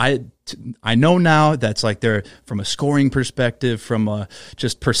 It's I know now that's like they're from a scoring perspective, from a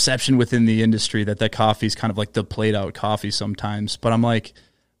just perception within the industry that coffee is kind of like the played out coffee sometimes. But I'm like,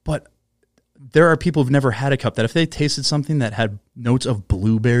 but there are people who've never had a cup that if they tasted something that had notes of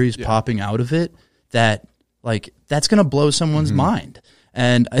blueberries popping out of it, that like that's going to blow someone's mind.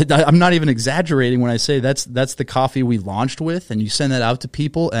 And I'm not even exaggerating when I say that's the coffee we launched with, and you send that out to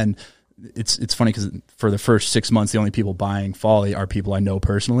people, and it's funny because for the first 6 months, the only people buying Folly are people I know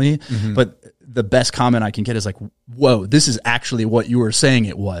personally. But the best comment I can get is like, whoa, this is actually what you were saying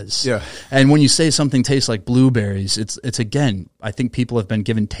it was. Yeah. And when you say something tastes like blueberries, it's again, I think people have been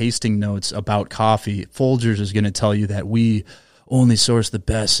given tasting notes about coffee. Folgers is going to tell you that we only source the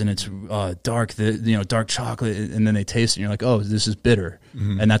best, and it's dark chocolate, and then they taste it, and you're like, oh, this is bitter,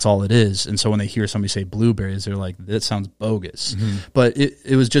 and that's all it is. And so when they hear somebody say blueberries, they're like, that sounds bogus. But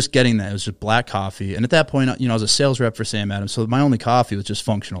it was just getting that. It was just black coffee, and at that point, I was a sales rep for Sam Adams, so my only coffee was just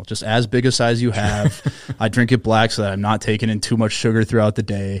functional, just as big a size you have. I drink it black so that I'm not taking in too much sugar throughout the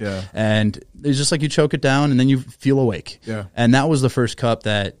day, and it's just like you choke it down, and then you feel awake. And that was the first cup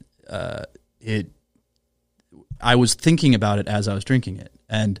that I was thinking about it as I was drinking it.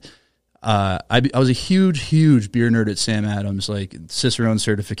 And I was a huge beer nerd at Sam Adams. Like Cicerone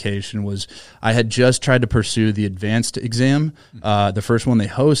certification I had just tried to pursue the advanced exam, the first one they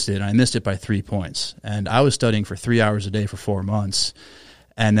hosted, and I missed it by 3 points. And I was studying for 3 hours a day for 4 months.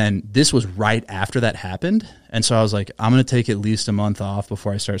 And then this was right after that happened. And so I was like, I'm going to take at least a month off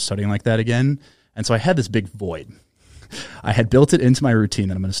before I start studying like that again. And so I had this big void. I had built it into my routine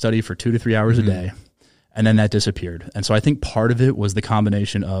that I'm going to study for 2 to 3 hours a day. And then that disappeared. And so I think part of it was the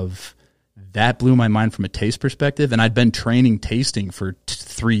combination of that blew my mind from a taste perspective. And I'd been training tasting for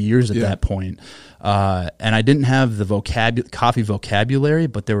 3 years at that point. And I didn't have the coffee vocabulary,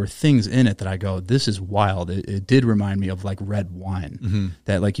 but there were things in it that I go, this is wild. It did remind me of like red wine,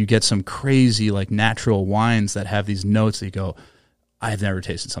 that like you get some crazy like natural wines that have these notes that you go, I've never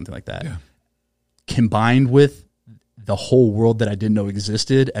tasted something like that. Combined with the whole world that I didn't know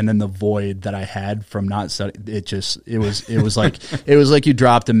existed, and then the void that I had from not studying, it was like you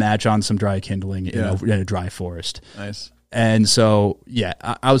dropped a match on some dry kindling in a dry forest. Nice. And so,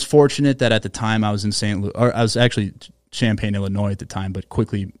 I was fortunate that at the time I was in St. Louis, or I was actually Champaign, Illinois at the time, but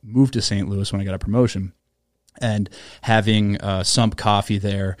quickly moved to St. Louis when I got a promotion, and having Sump Coffee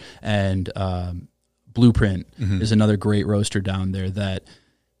there, and Blueprint is another great roaster down there that.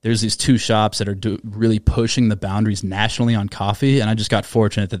 There's these two shops that are really pushing the boundaries nationally on coffee, and I just got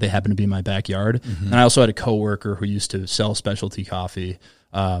fortunate that they happened to be in my backyard. And I also had a coworker who used to sell specialty coffee.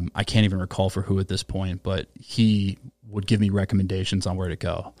 I can't even recall for who at this point, but he would give me recommendations on where to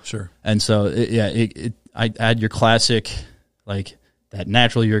go. Sure. And so, I had your classic, like that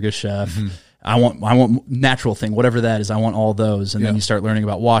natural Yirgacheffe. I want natural thing, whatever that is. I want all those, and then you start learning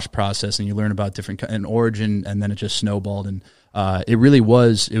about wash process, and you learn about different and origin, and then it just snowballed. And it really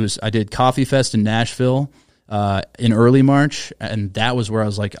was. I did Coffee Fest in Nashville in early March, and that was where I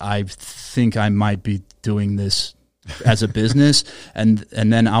was like, I think I might be doing this as a business. and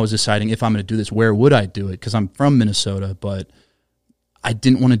then I was deciding if I'm going to do this, where would I do it? Because I'm from Minnesota, but I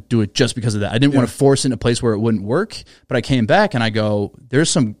didn't want to do it just because of that. I didn't want to force it in a place where it wouldn't work. But I came back and I go, there's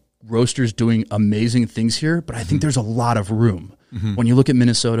some roasters doing amazing things here, but I think there's a lot of room. When you look at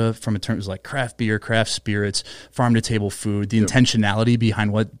Minnesota from terms like craft beer, craft spirits, farm to table food, the intentionality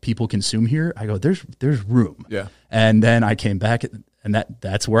behind what people consume here, I go, there's room. And then I came back, and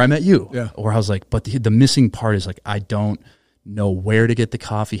that's where I met you. Where I was like, but the missing part is like, I don't know where to get the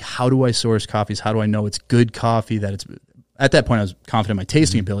coffee. How do I source coffees? How do I know it's good coffee? That it's at that point I was confident in my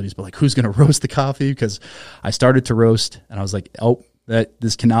tasting abilities, but like, who's going to roast the coffee? Because I started to roast, and I was like, oh,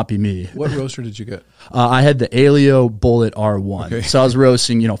 this cannot be me. What roaster did you get? I had the Aleo Bullet R1. Okay. So I was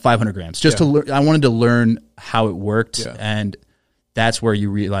roasting, 500 grams just to learn. I wanted to learn how it worked. And that's where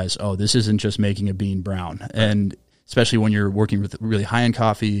you realize, oh, this isn't just making a bean brown. Right. And especially when you're working with really high-end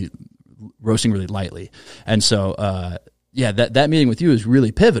coffee, roasting really lightly. And so, that meeting with you is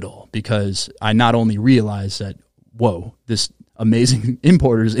really pivotal, because I not only realized that, whoa, this amazing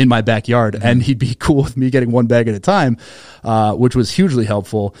importers in my backyard, and he'd be cool with me getting one bag at a time, which was hugely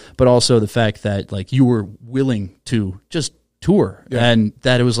helpful. But also the fact that like you were willing to just tour, and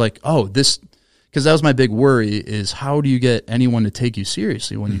that it was like, oh, this, because that was my big worry, is how do you get anyone to take you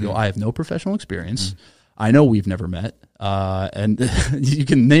seriously when you go, I have no professional experience. I know we've never met. And you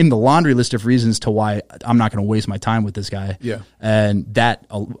can name the laundry list of reasons to why I'm not going to waste my time with this guy. And that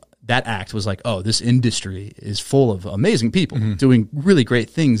act was like, oh, this industry is full of amazing people doing really great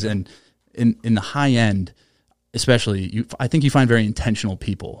things. And in the high end, especially, I think you find very intentional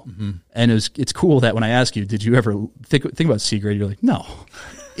people. And it's cool that when I ask you, did you ever think about C-grade? You're like, no.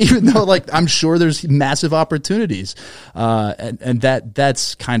 Even though, like, I'm sure there's massive opportunities. And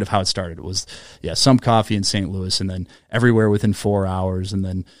that's kind of how it started. It was, some coffee in St. Louis, and then everywhere within 4 hours, and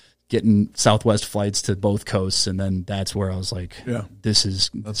then getting Southwest flights to both coasts, and then that's where I was like, this is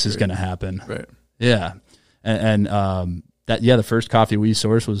going to happen. Right. Yeah. And the first coffee we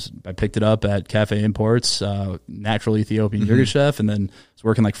sourced was, I picked it up at Cafe Imports, natural Ethiopian Yirgacheffe, and then was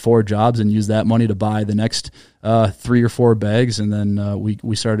working like 4 jobs and used that money to buy the next 3 or 4 bags, and then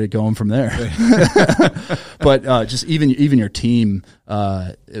we started going from there. But just even your team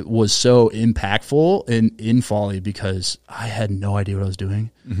it was so impactful in Folly, because I had no idea what I was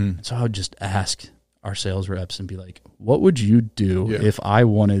doing. So I would just ask, our sales reps and be like, what would you do if I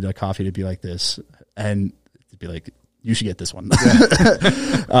wanted a coffee to be like this? And it'd be like, you should get this one.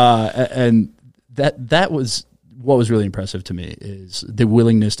 And that was what was really impressive to me, is the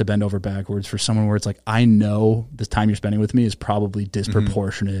willingness to bend over backwards for someone where it's like, I know the time you're spending with me is probably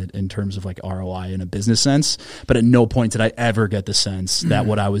disproportionate in terms of like ROI in a business sense, but at no point did I ever get the sense that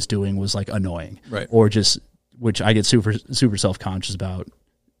what I was doing was like annoying, or just, which I get super self-conscious about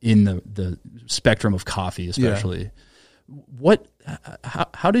in the spectrum of coffee, especially.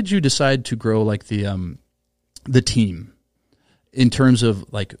 How did you decide to grow like the team in terms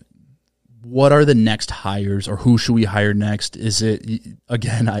of like, what are the next hires, or who should we hire next? Is it,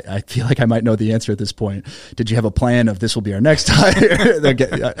 again, I feel like I might know the answer at this point. Did you have a plan of this will be our next hire?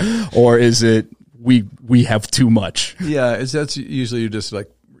 Or is it we have too much? Yeah, that's usually you're just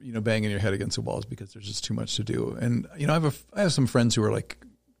like, banging your head against the walls because there's just too much to do. And, I have some friends who are like,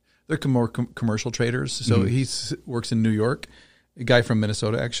 they're more commercial traders. So he works in New York, a guy from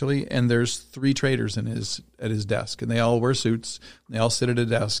Minnesota actually, and there's 3 traders at his desk, and they all wear suits, and they all sit at a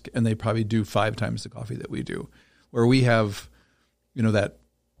desk, and they probably do 5 times the coffee that we do. Where we have,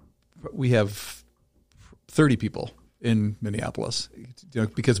 we have 30 people in Minneapolis,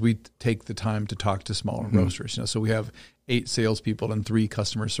 because we take the time to talk to smaller roasters. So we have 8 salespeople and 3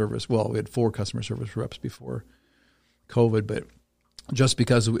 customer service. Well, we had 4 customer service reps before COVID, but just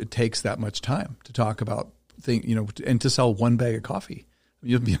because it takes that much time to talk about and to sell 1 bag of coffee,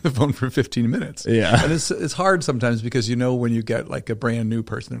 you'll be on the phone for 15 minutes. Yeah. And it's hard sometimes because, when you get like a brand new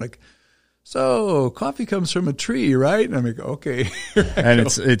person, they're like, so coffee comes from a tree, right? And I'm like, okay. And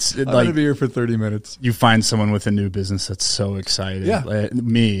it's I'm like, going to be here for 30 minutes. You find someone with a new business that's so excited. Yeah.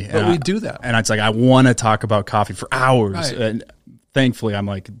 Me. But we do that. And it's like, I want to talk about coffee for hours. Right. And thankfully I'm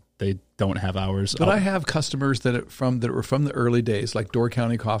like, they don't have hours. But I have customers that were from the early days, like Door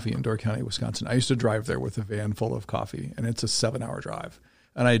County Coffee in Door County, Wisconsin. I used to drive there with a van full of coffee, and it's a 7-hour drive.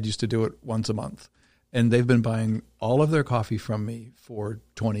 And I used to do it once a month. And they've been buying all of their coffee from me for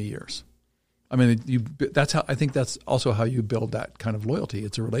 20 years. I mean, I think that's also how you build that kind of loyalty.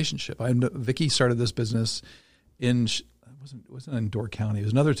 It's a relationship. Vicky started this business it wasn't in Door County. It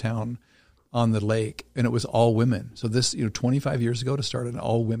was another town on the lake, and it was all women. So this, 25 years ago, to start an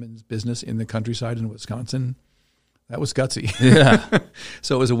all women's business in the countryside in Wisconsin, that was gutsy. Yeah.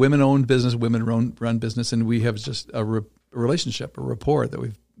 So it was a women-owned business, women-run business, and we have just a relationship, a rapport that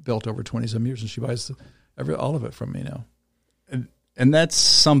we've built over 20-some years, and she buys all of it from me now. And that's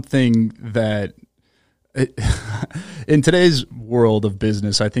something that in today's world of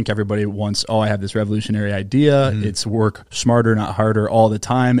business, I think everybody wants, I have this revolutionary idea. It's work smarter, not harder all the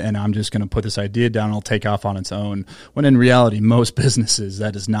time. And I'm just going to put this idea down and it'll take off on its own. When in reality, most businesses,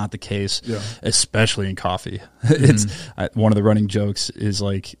 that is not the case, especially in coffee. It's one of the running jokes is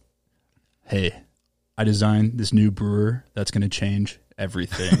like, hey, I designed this new brewer that's going to change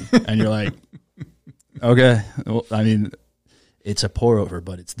everything. And you're like, okay, well, I mean, it's a pour over,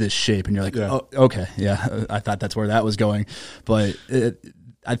 but it's this shape. And you're like, oh, okay. Yeah. I thought that's where that was going. But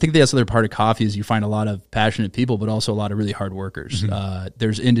I think the other part of coffee is you find a lot of passionate people, but also a lot of really hard workers.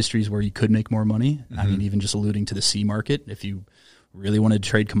 There's industries where you could make more money. I mean, even just alluding to the C market, if you really wanted to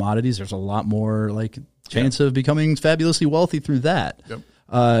trade commodities, there's a lot more like chance of becoming fabulously wealthy through that.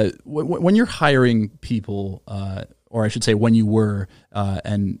 When you're hiring people, or I should say when you were,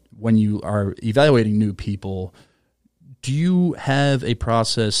 and when you are evaluating new people, do you have a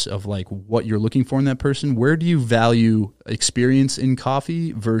process of like what you're looking for in that person? Where do you value experience in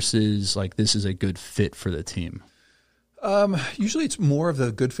coffee versus like this is a good fit for the team? Usually it's more of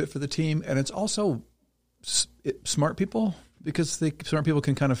the good fit for the team, and it's also smart people, because smart people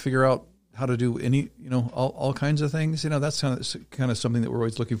can kind of figure out how to do all kinds of things. That's kind of something that we're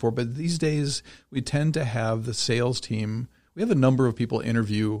always looking for. But these days we tend to have the sales team. We have a number of people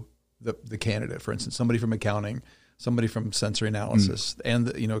interview the candidate, for instance, somebody from accounting, somebody from sensory analysis, and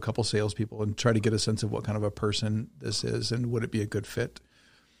a couple salespeople, and try to get a sense of what kind of a person this is and would it be a good fit.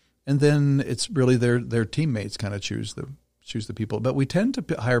 And then it's really their teammates kind of choose the people. But we tend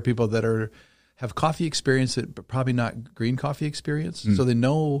to hire people that have coffee experience, but probably not green coffee experience. So they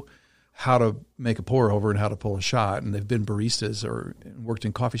know how to make a pour over and how to pull a shot, and they've been baristas or worked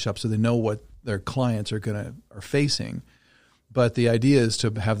in coffee shops, so they know what their clients are facing. But the idea is to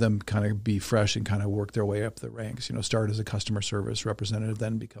have them kind of be fresh and kind of work their way up the ranks, start as a customer service representative,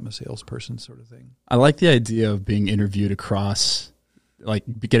 then become a salesperson sort of thing. I like the idea of being interviewed across, like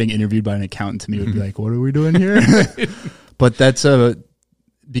getting interviewed by an accountant to me would be like, what are we doing here? But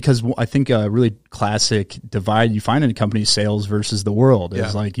because I think a really classic divide you find in a company, sales versus the world,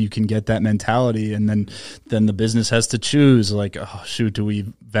 is like you can get that mentality, and then the business has to choose, like, oh shoot, do we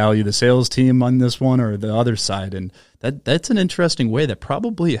value the sales team on this one or the other side? And that's an interesting way that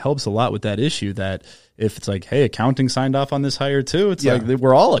probably helps a lot with that issue, that if it's like, hey, accounting signed off on this hire too, it's like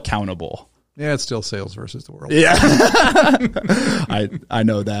we're all accountable. Yeah, it's still sales versus the world. Yeah, I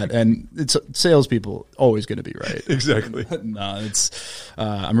know that, and it's salespeople always going to be right. Exactly. No, it's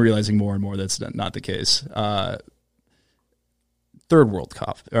I'm realizing more and more that's not the case. Third world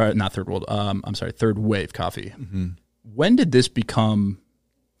coffee, or not third world. I'm sorry, third wave coffee. Mm-hmm. When did this become?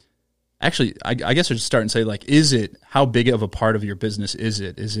 Actually, I guess I should start and say, like, how big of a part of your business is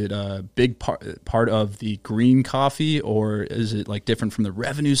it? Is it a big part of the green coffee, or is it like different from the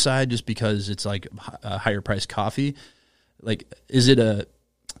revenue side just because it's like a higher priced coffee? Like, I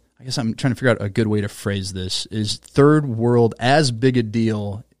guess I'm trying to figure out a good way to phrase this. Is third world as big a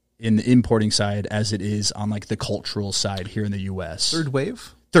deal in the importing side as it is on like the cultural side here in the U.S.? Third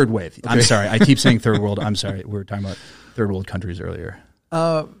wave? Third wave. Okay. I'm sorry. I keep saying third world. I'm sorry. We were talking about third world countries earlier.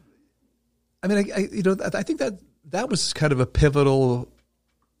 I mean, I think that was kind of a pivotal,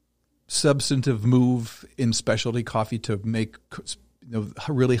 substantive move in specialty coffee to make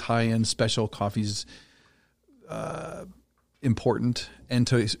really high end special coffees important, and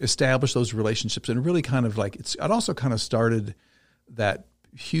to establish those relationships, and really kind of like it also kind of started that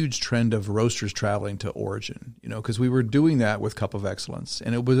huge trend of roasters traveling to origin. Because we were doing that with Cup of Excellence,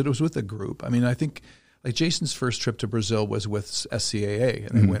 and it was with a group. I mean, I think. Like Jason's first trip to Brazil was with SCAA,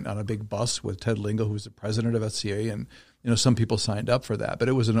 and they went on a big bus with Ted Lingo, who was the president of SCAA, and some people signed up for that, but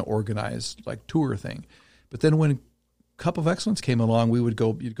it was an organized like tour thing. But then when Cup of Excellence came along, you'd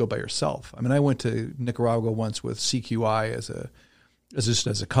go by yourself. I mean, I went to Nicaragua once with CQI as a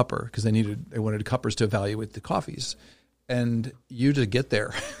cupper, because they wanted cuppers to evaluate the coffees, and you to get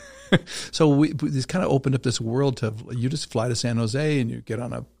there. So this kind of opened up this world you just fly to San Jose and you get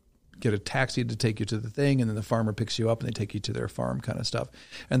a taxi to take you to the thing, and then the farmer picks you up and they take you to their farm, kind of stuff.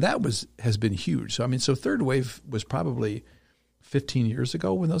 And that has been huge. So, I mean, third wave was probably 15 years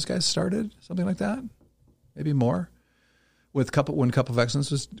ago when those guys started, something like that, maybe more, when Cup of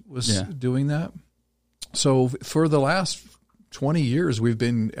Excellence was doing that. So for the last 20 years,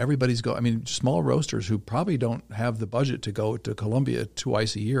 small roasters who probably don't have the budget to go to Colombia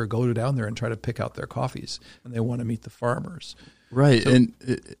twice a year, go down there and try to pick out their coffees, and they want to meet the farmers. Right. So, and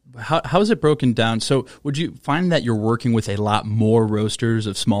how is it broken down? So would you find that you're working with a lot more roasters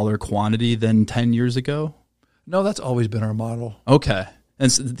of smaller quantity than 10 years ago? No, that's always been our model. Okay.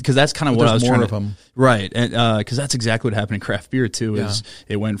 And because that's kind of what I was trying to... of them. Right. And because that's exactly what happened in craft beer too, is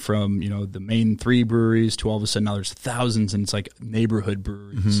it went from, the main 3 breweries to all of a sudden now there's thousands, and it's like neighborhood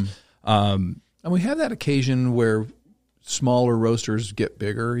breweries. Mm-hmm. And we have that occasion where smaller roasters get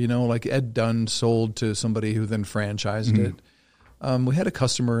bigger, like Ed Dunn sold to somebody who then franchised it. We had a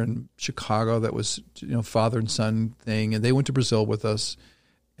customer in Chicago that was, father and son thing, and they went to Brazil with us,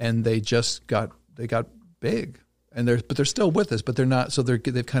 and they got big, but they're still with us, but they're not. So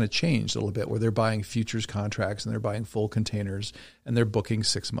they've kind of changed a little bit, where they're buying futures contracts and they're buying full containers, and they're booking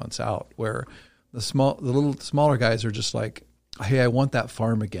 6 months out. Where the little smaller guys are just like, hey, I want that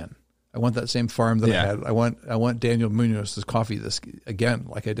farm again. I want that same farm that I had. I want Daniel Munoz's coffee again,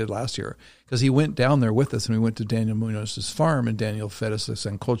 like I did last year, because he went down there with us, and we went to Daniel Munoz's farm, and Daniel fed us a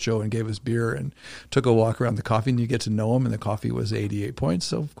sancocho and gave us beer and took a walk around the coffee, and you get to know him, and the coffee was 88 points,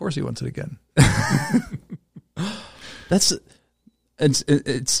 so of course he wants it again.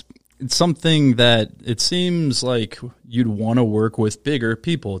 It's something that it seems like you'd want to work with bigger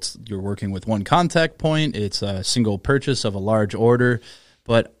people. You're working with one contact point. It's a single purchase of a large order,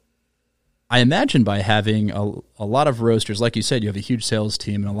 but I imagine by having a lot of roasters, like you said, you have a huge sales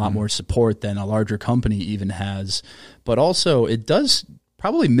team and a lot more support than a larger company even has. But also, it does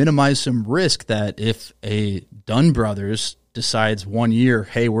probably minimize some risk that if a Dunn Brothers decides 1 year,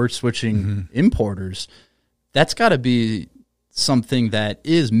 hey, we're switching importers, that's got to be something that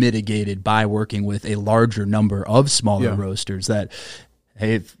is mitigated by working with a larger number of smaller roasters. That,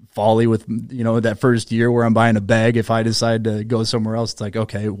 hey, folly with, that first year where I'm buying a bag, if I decide to go somewhere else, it's like,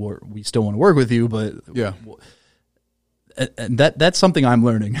 okay, we still want to work with you, but and that's something I'm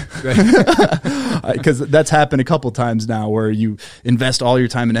learning, because that's happened a couple times now, where you invest all your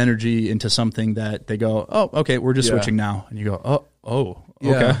time and energy into something that they go, oh, okay, we're just switching now, and you go, oh,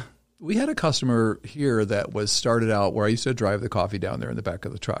 okay. We had a customer here that was started out where I used to drive the coffee down there in the back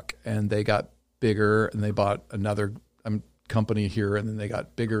of the truck, and they got bigger, and they bought another company here, and then they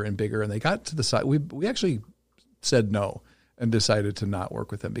got bigger and bigger, and they got to the side. We actually said no and decided to not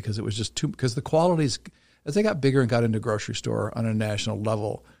work with them, because it was just because the quality's As they got bigger and got into grocery store on a national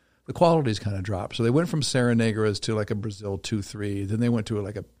level, the qualities kind of dropped. So they went from Serra Negras to like a Brazil 2-3. Then they went to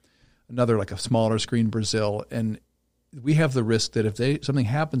another smaller screen Brazil. And we have the risk that if something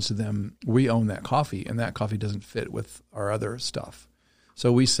happens to them, we own that coffee, and that coffee doesn't fit with our other stuff.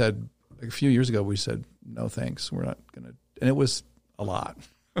 So we said, a few years ago, we said, no thanks, we're not going to. And it was a lot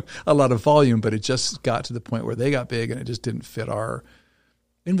of volume, but it just got to the point where they got big and it just didn't fit our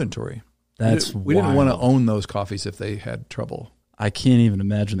inventory. We didn't want to own those coffees if they had trouble. I can't even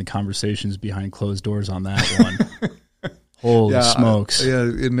imagine the conversations behind closed doors on that one. Holy smokes.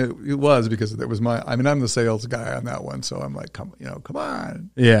 And it was because it was I'm the sales guy on that one. So I'm like, come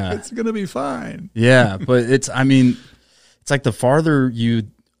on. Yeah. It's going to be fine. Yeah. But it's like the farther you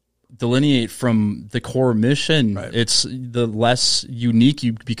delineate from the core mission, right, it's the less unique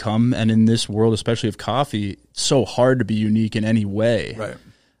you become. And in this world, especially of coffee, it's so hard to be unique in any way. Right.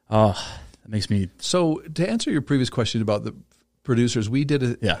 That makes me. So to answer your previous question about the producers, we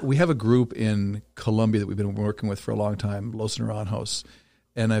have a group in Colombia that we've been working with for a long time, Los Naranjos,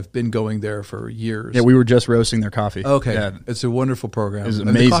 and I've been going there for years. Yeah, we were just roasting their coffee. Okay, yeah. It's a wonderful program. It's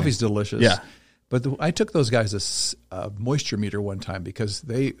amazing. And the coffee's delicious. Yeah. But I took those guys a moisture meter one time because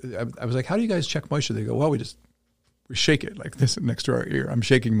I was like, how do you guys check moisture? They go, well, we shake it like this next to our ear. I'm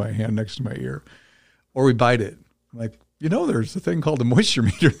shaking my hand next to my ear. Or we bite it. I'm like, there's a thing called a moisture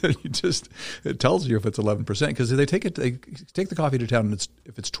meter that it tells you if it's 11%, because they take the coffee to town, and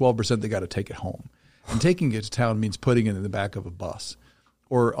if it's 12%, they got to take it home. And taking it to town means putting it in the back of a bus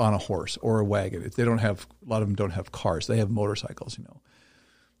or on a horse or a wagon. If they don't have, a lot of them don't have cars. They have motorcycles,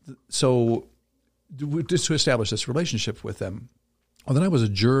 So just to establish this relationship with them. Well, then I was a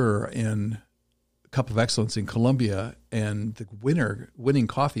juror in Cup of Excellence in Colombia, and the winning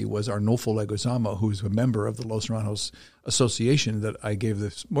coffee was Arnulfo Leguizamo, who's a member of the Los Naranjos Association that I gave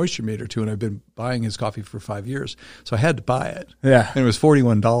this moisture meter to, and I've been buying his coffee for 5 years. So I had to buy it. Yeah. And it was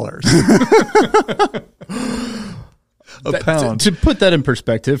 $41. a pound. To put that in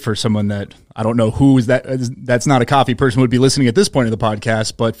perspective for someone that I don't know that's not a coffee person would be listening at this point of the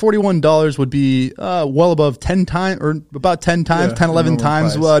podcast, but $41 would be well above 10 times, or about 10 times, 10, 11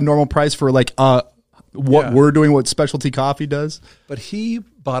 times normal price for we're doing, what specialty coffee does. But he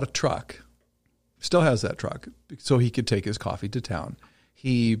bought a truck, still has that truck, so he could take his coffee to town.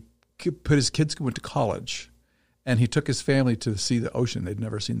 He put his kids went to college, and he took his family to see the ocean. They'd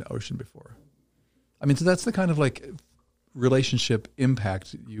never seen the ocean before. So that's the kind of relationship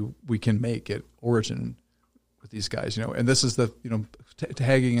impact we can make at Origin with these guys, and this is the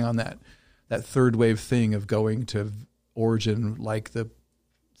tagging on that third wave thing of going to Origin like the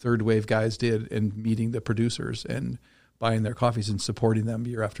third wave guys did, and meeting the producers and buying their coffees and supporting them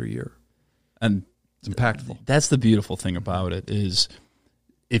year after year. And it's impactful. That's the beautiful thing about it, is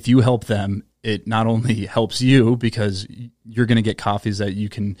if you help them, it not only helps you because you're going to get coffees that you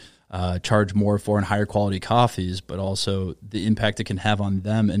can charge more for and higher quality coffees, but also the impact it can have on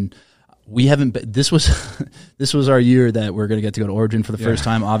them. And we haven't. This was our year that we're going to get to go to Origin for the first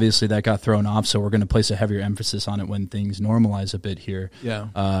time. Obviously, that got thrown off, so we're going to place a heavier emphasis on it when things normalize a bit here.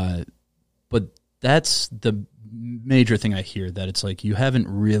 Yeah. But that's the major thing I hear, that it's like you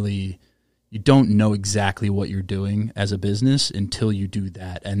don't know exactly what you're doing as a business until you do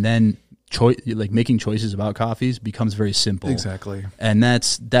that, and then making choices about coffees becomes very simple. Exactly. And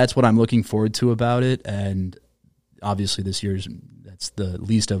that's what I'm looking forward to about it. And obviously this year's, that's the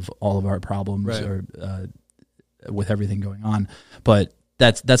least of all of our problems, right, or with everything going on. But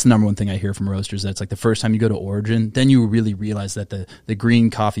that's the number one thing I hear from roasters. That's like the first time you go to Origin, then you really realize that the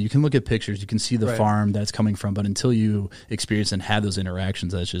green coffee, you can look at pictures, you can see the right, farm that's coming from, but until you experience and have those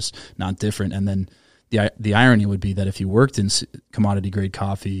interactions, that's just not different. And then the irony would be that if you worked in commodity grade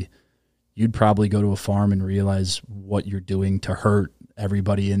coffee, you'd probably go to a farm and realize what you're doing to hurt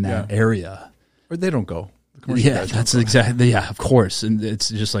everybody in that area. Or they don't go. Yeah, that's exactly. Yeah, of course. And it's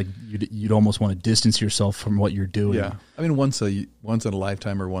just like you'd almost want to distance yourself from what you're doing. Yeah, once in a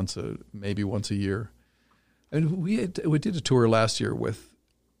lifetime, or maybe once a year. We did a tour last year with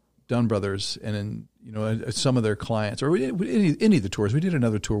Dunn Brothers, and some of their clients, or any of the tours. We did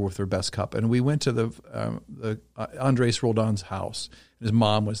another tour with their Best Cup, and we went to the Andres Roldan's house. His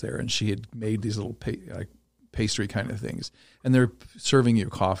mom was there, and she had made these little pastry kind of things, and they're serving you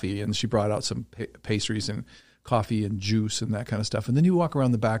coffee, and she brought out some pastries and coffee and juice and that kind of stuff. And then you walk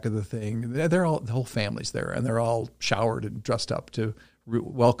around the back of the thing, the whole family's there, and they're all showered and dressed up to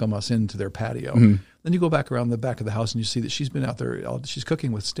welcome us into their patio. Mm-hmm. Then you go back around the back of the house, and you see that she's been out there, she's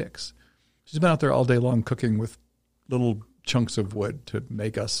cooking with sticks. She's been out there all day long cooking with little chunks of wood to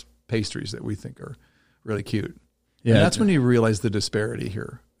make us pastries that we think are really cute. Yeah, and that's when you realize the disparity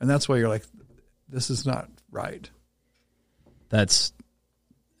here. And that's why you're like, this is not right. It's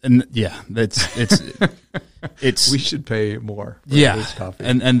We should pay more for this coffee.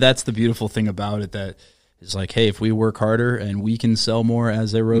 And that's the beautiful thing about it, that is like, hey, if we work harder and we can sell more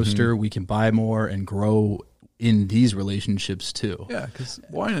as a roaster, we can buy more and grow in these relationships too. Yeah, because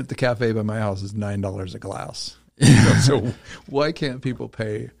wine at the cafe by my house is $9 a glass. So why can't people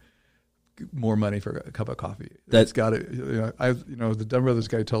pay more money for a cup of coffee? That's got it. The Dunn Brothers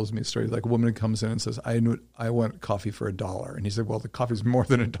guy tells me a story. Like, a woman comes in and says, I want coffee for $1. And he said, well, the coffee's more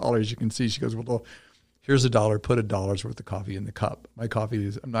than $1, as you can see. She goes, well, here's $1, put $1 worth of coffee in the cup. My coffee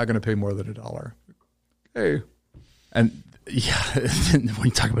is, I'm not going to pay more than $1. Hey. And when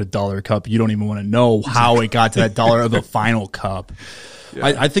you talk about $1 a cup, you don't even want to know how it got to that dollar of a final cup. Yeah.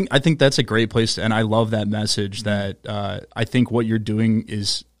 I think that's a great place and I love that message that I think what you're doing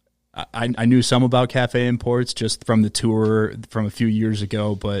is, I knew some about Cafe Imports just from the tour from a few years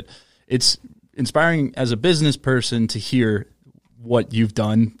ago, but it's inspiring as a business person to hear what you've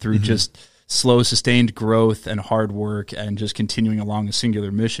done through just slow, sustained growth and hard work and just continuing along a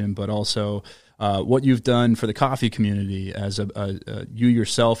singular mission, but also what you've done for the coffee community as you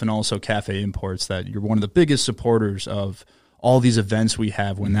yourself and also Cafe Imports, that you're one of the biggest supporters of all these events we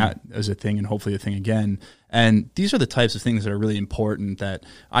have when that is a thing and hopefully a thing again. And these are the types of things that are really important, that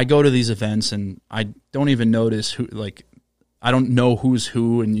I go to these events and I don't even notice who, like, I don't know who's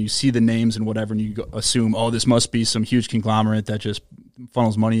who, and you see the names and whatever, and you assume, oh, this must be some huge conglomerate that just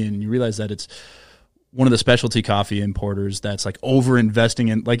funnels money in, and you realize that it's one of the specialty coffee importers that's like over investing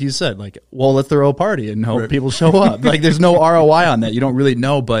in, like you said, like, well, let's throw a party and hope people show up. Like, there's no ROI on that. You don't really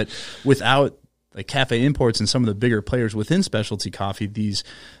know, but without like Cafe Imports and some of the bigger players within specialty coffee, these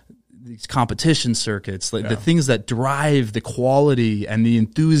competition circuits, like the things that drive the quality and the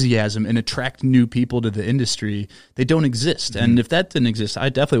enthusiasm and attract new people to the industry, they don't exist. And if that didn't exist, I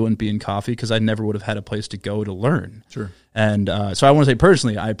definitely wouldn't be in coffee because I never would have had a place to go to learn. Sure. And so I want to say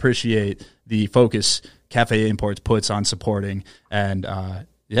personally, I appreciate the focus Cafe Imports puts on supporting. And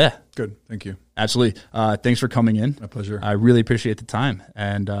good. Thank you. Absolutely. Thanks for coming in. My pleasure. I really appreciate the time.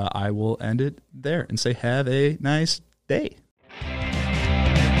 And I will end it there and say, have a nice day.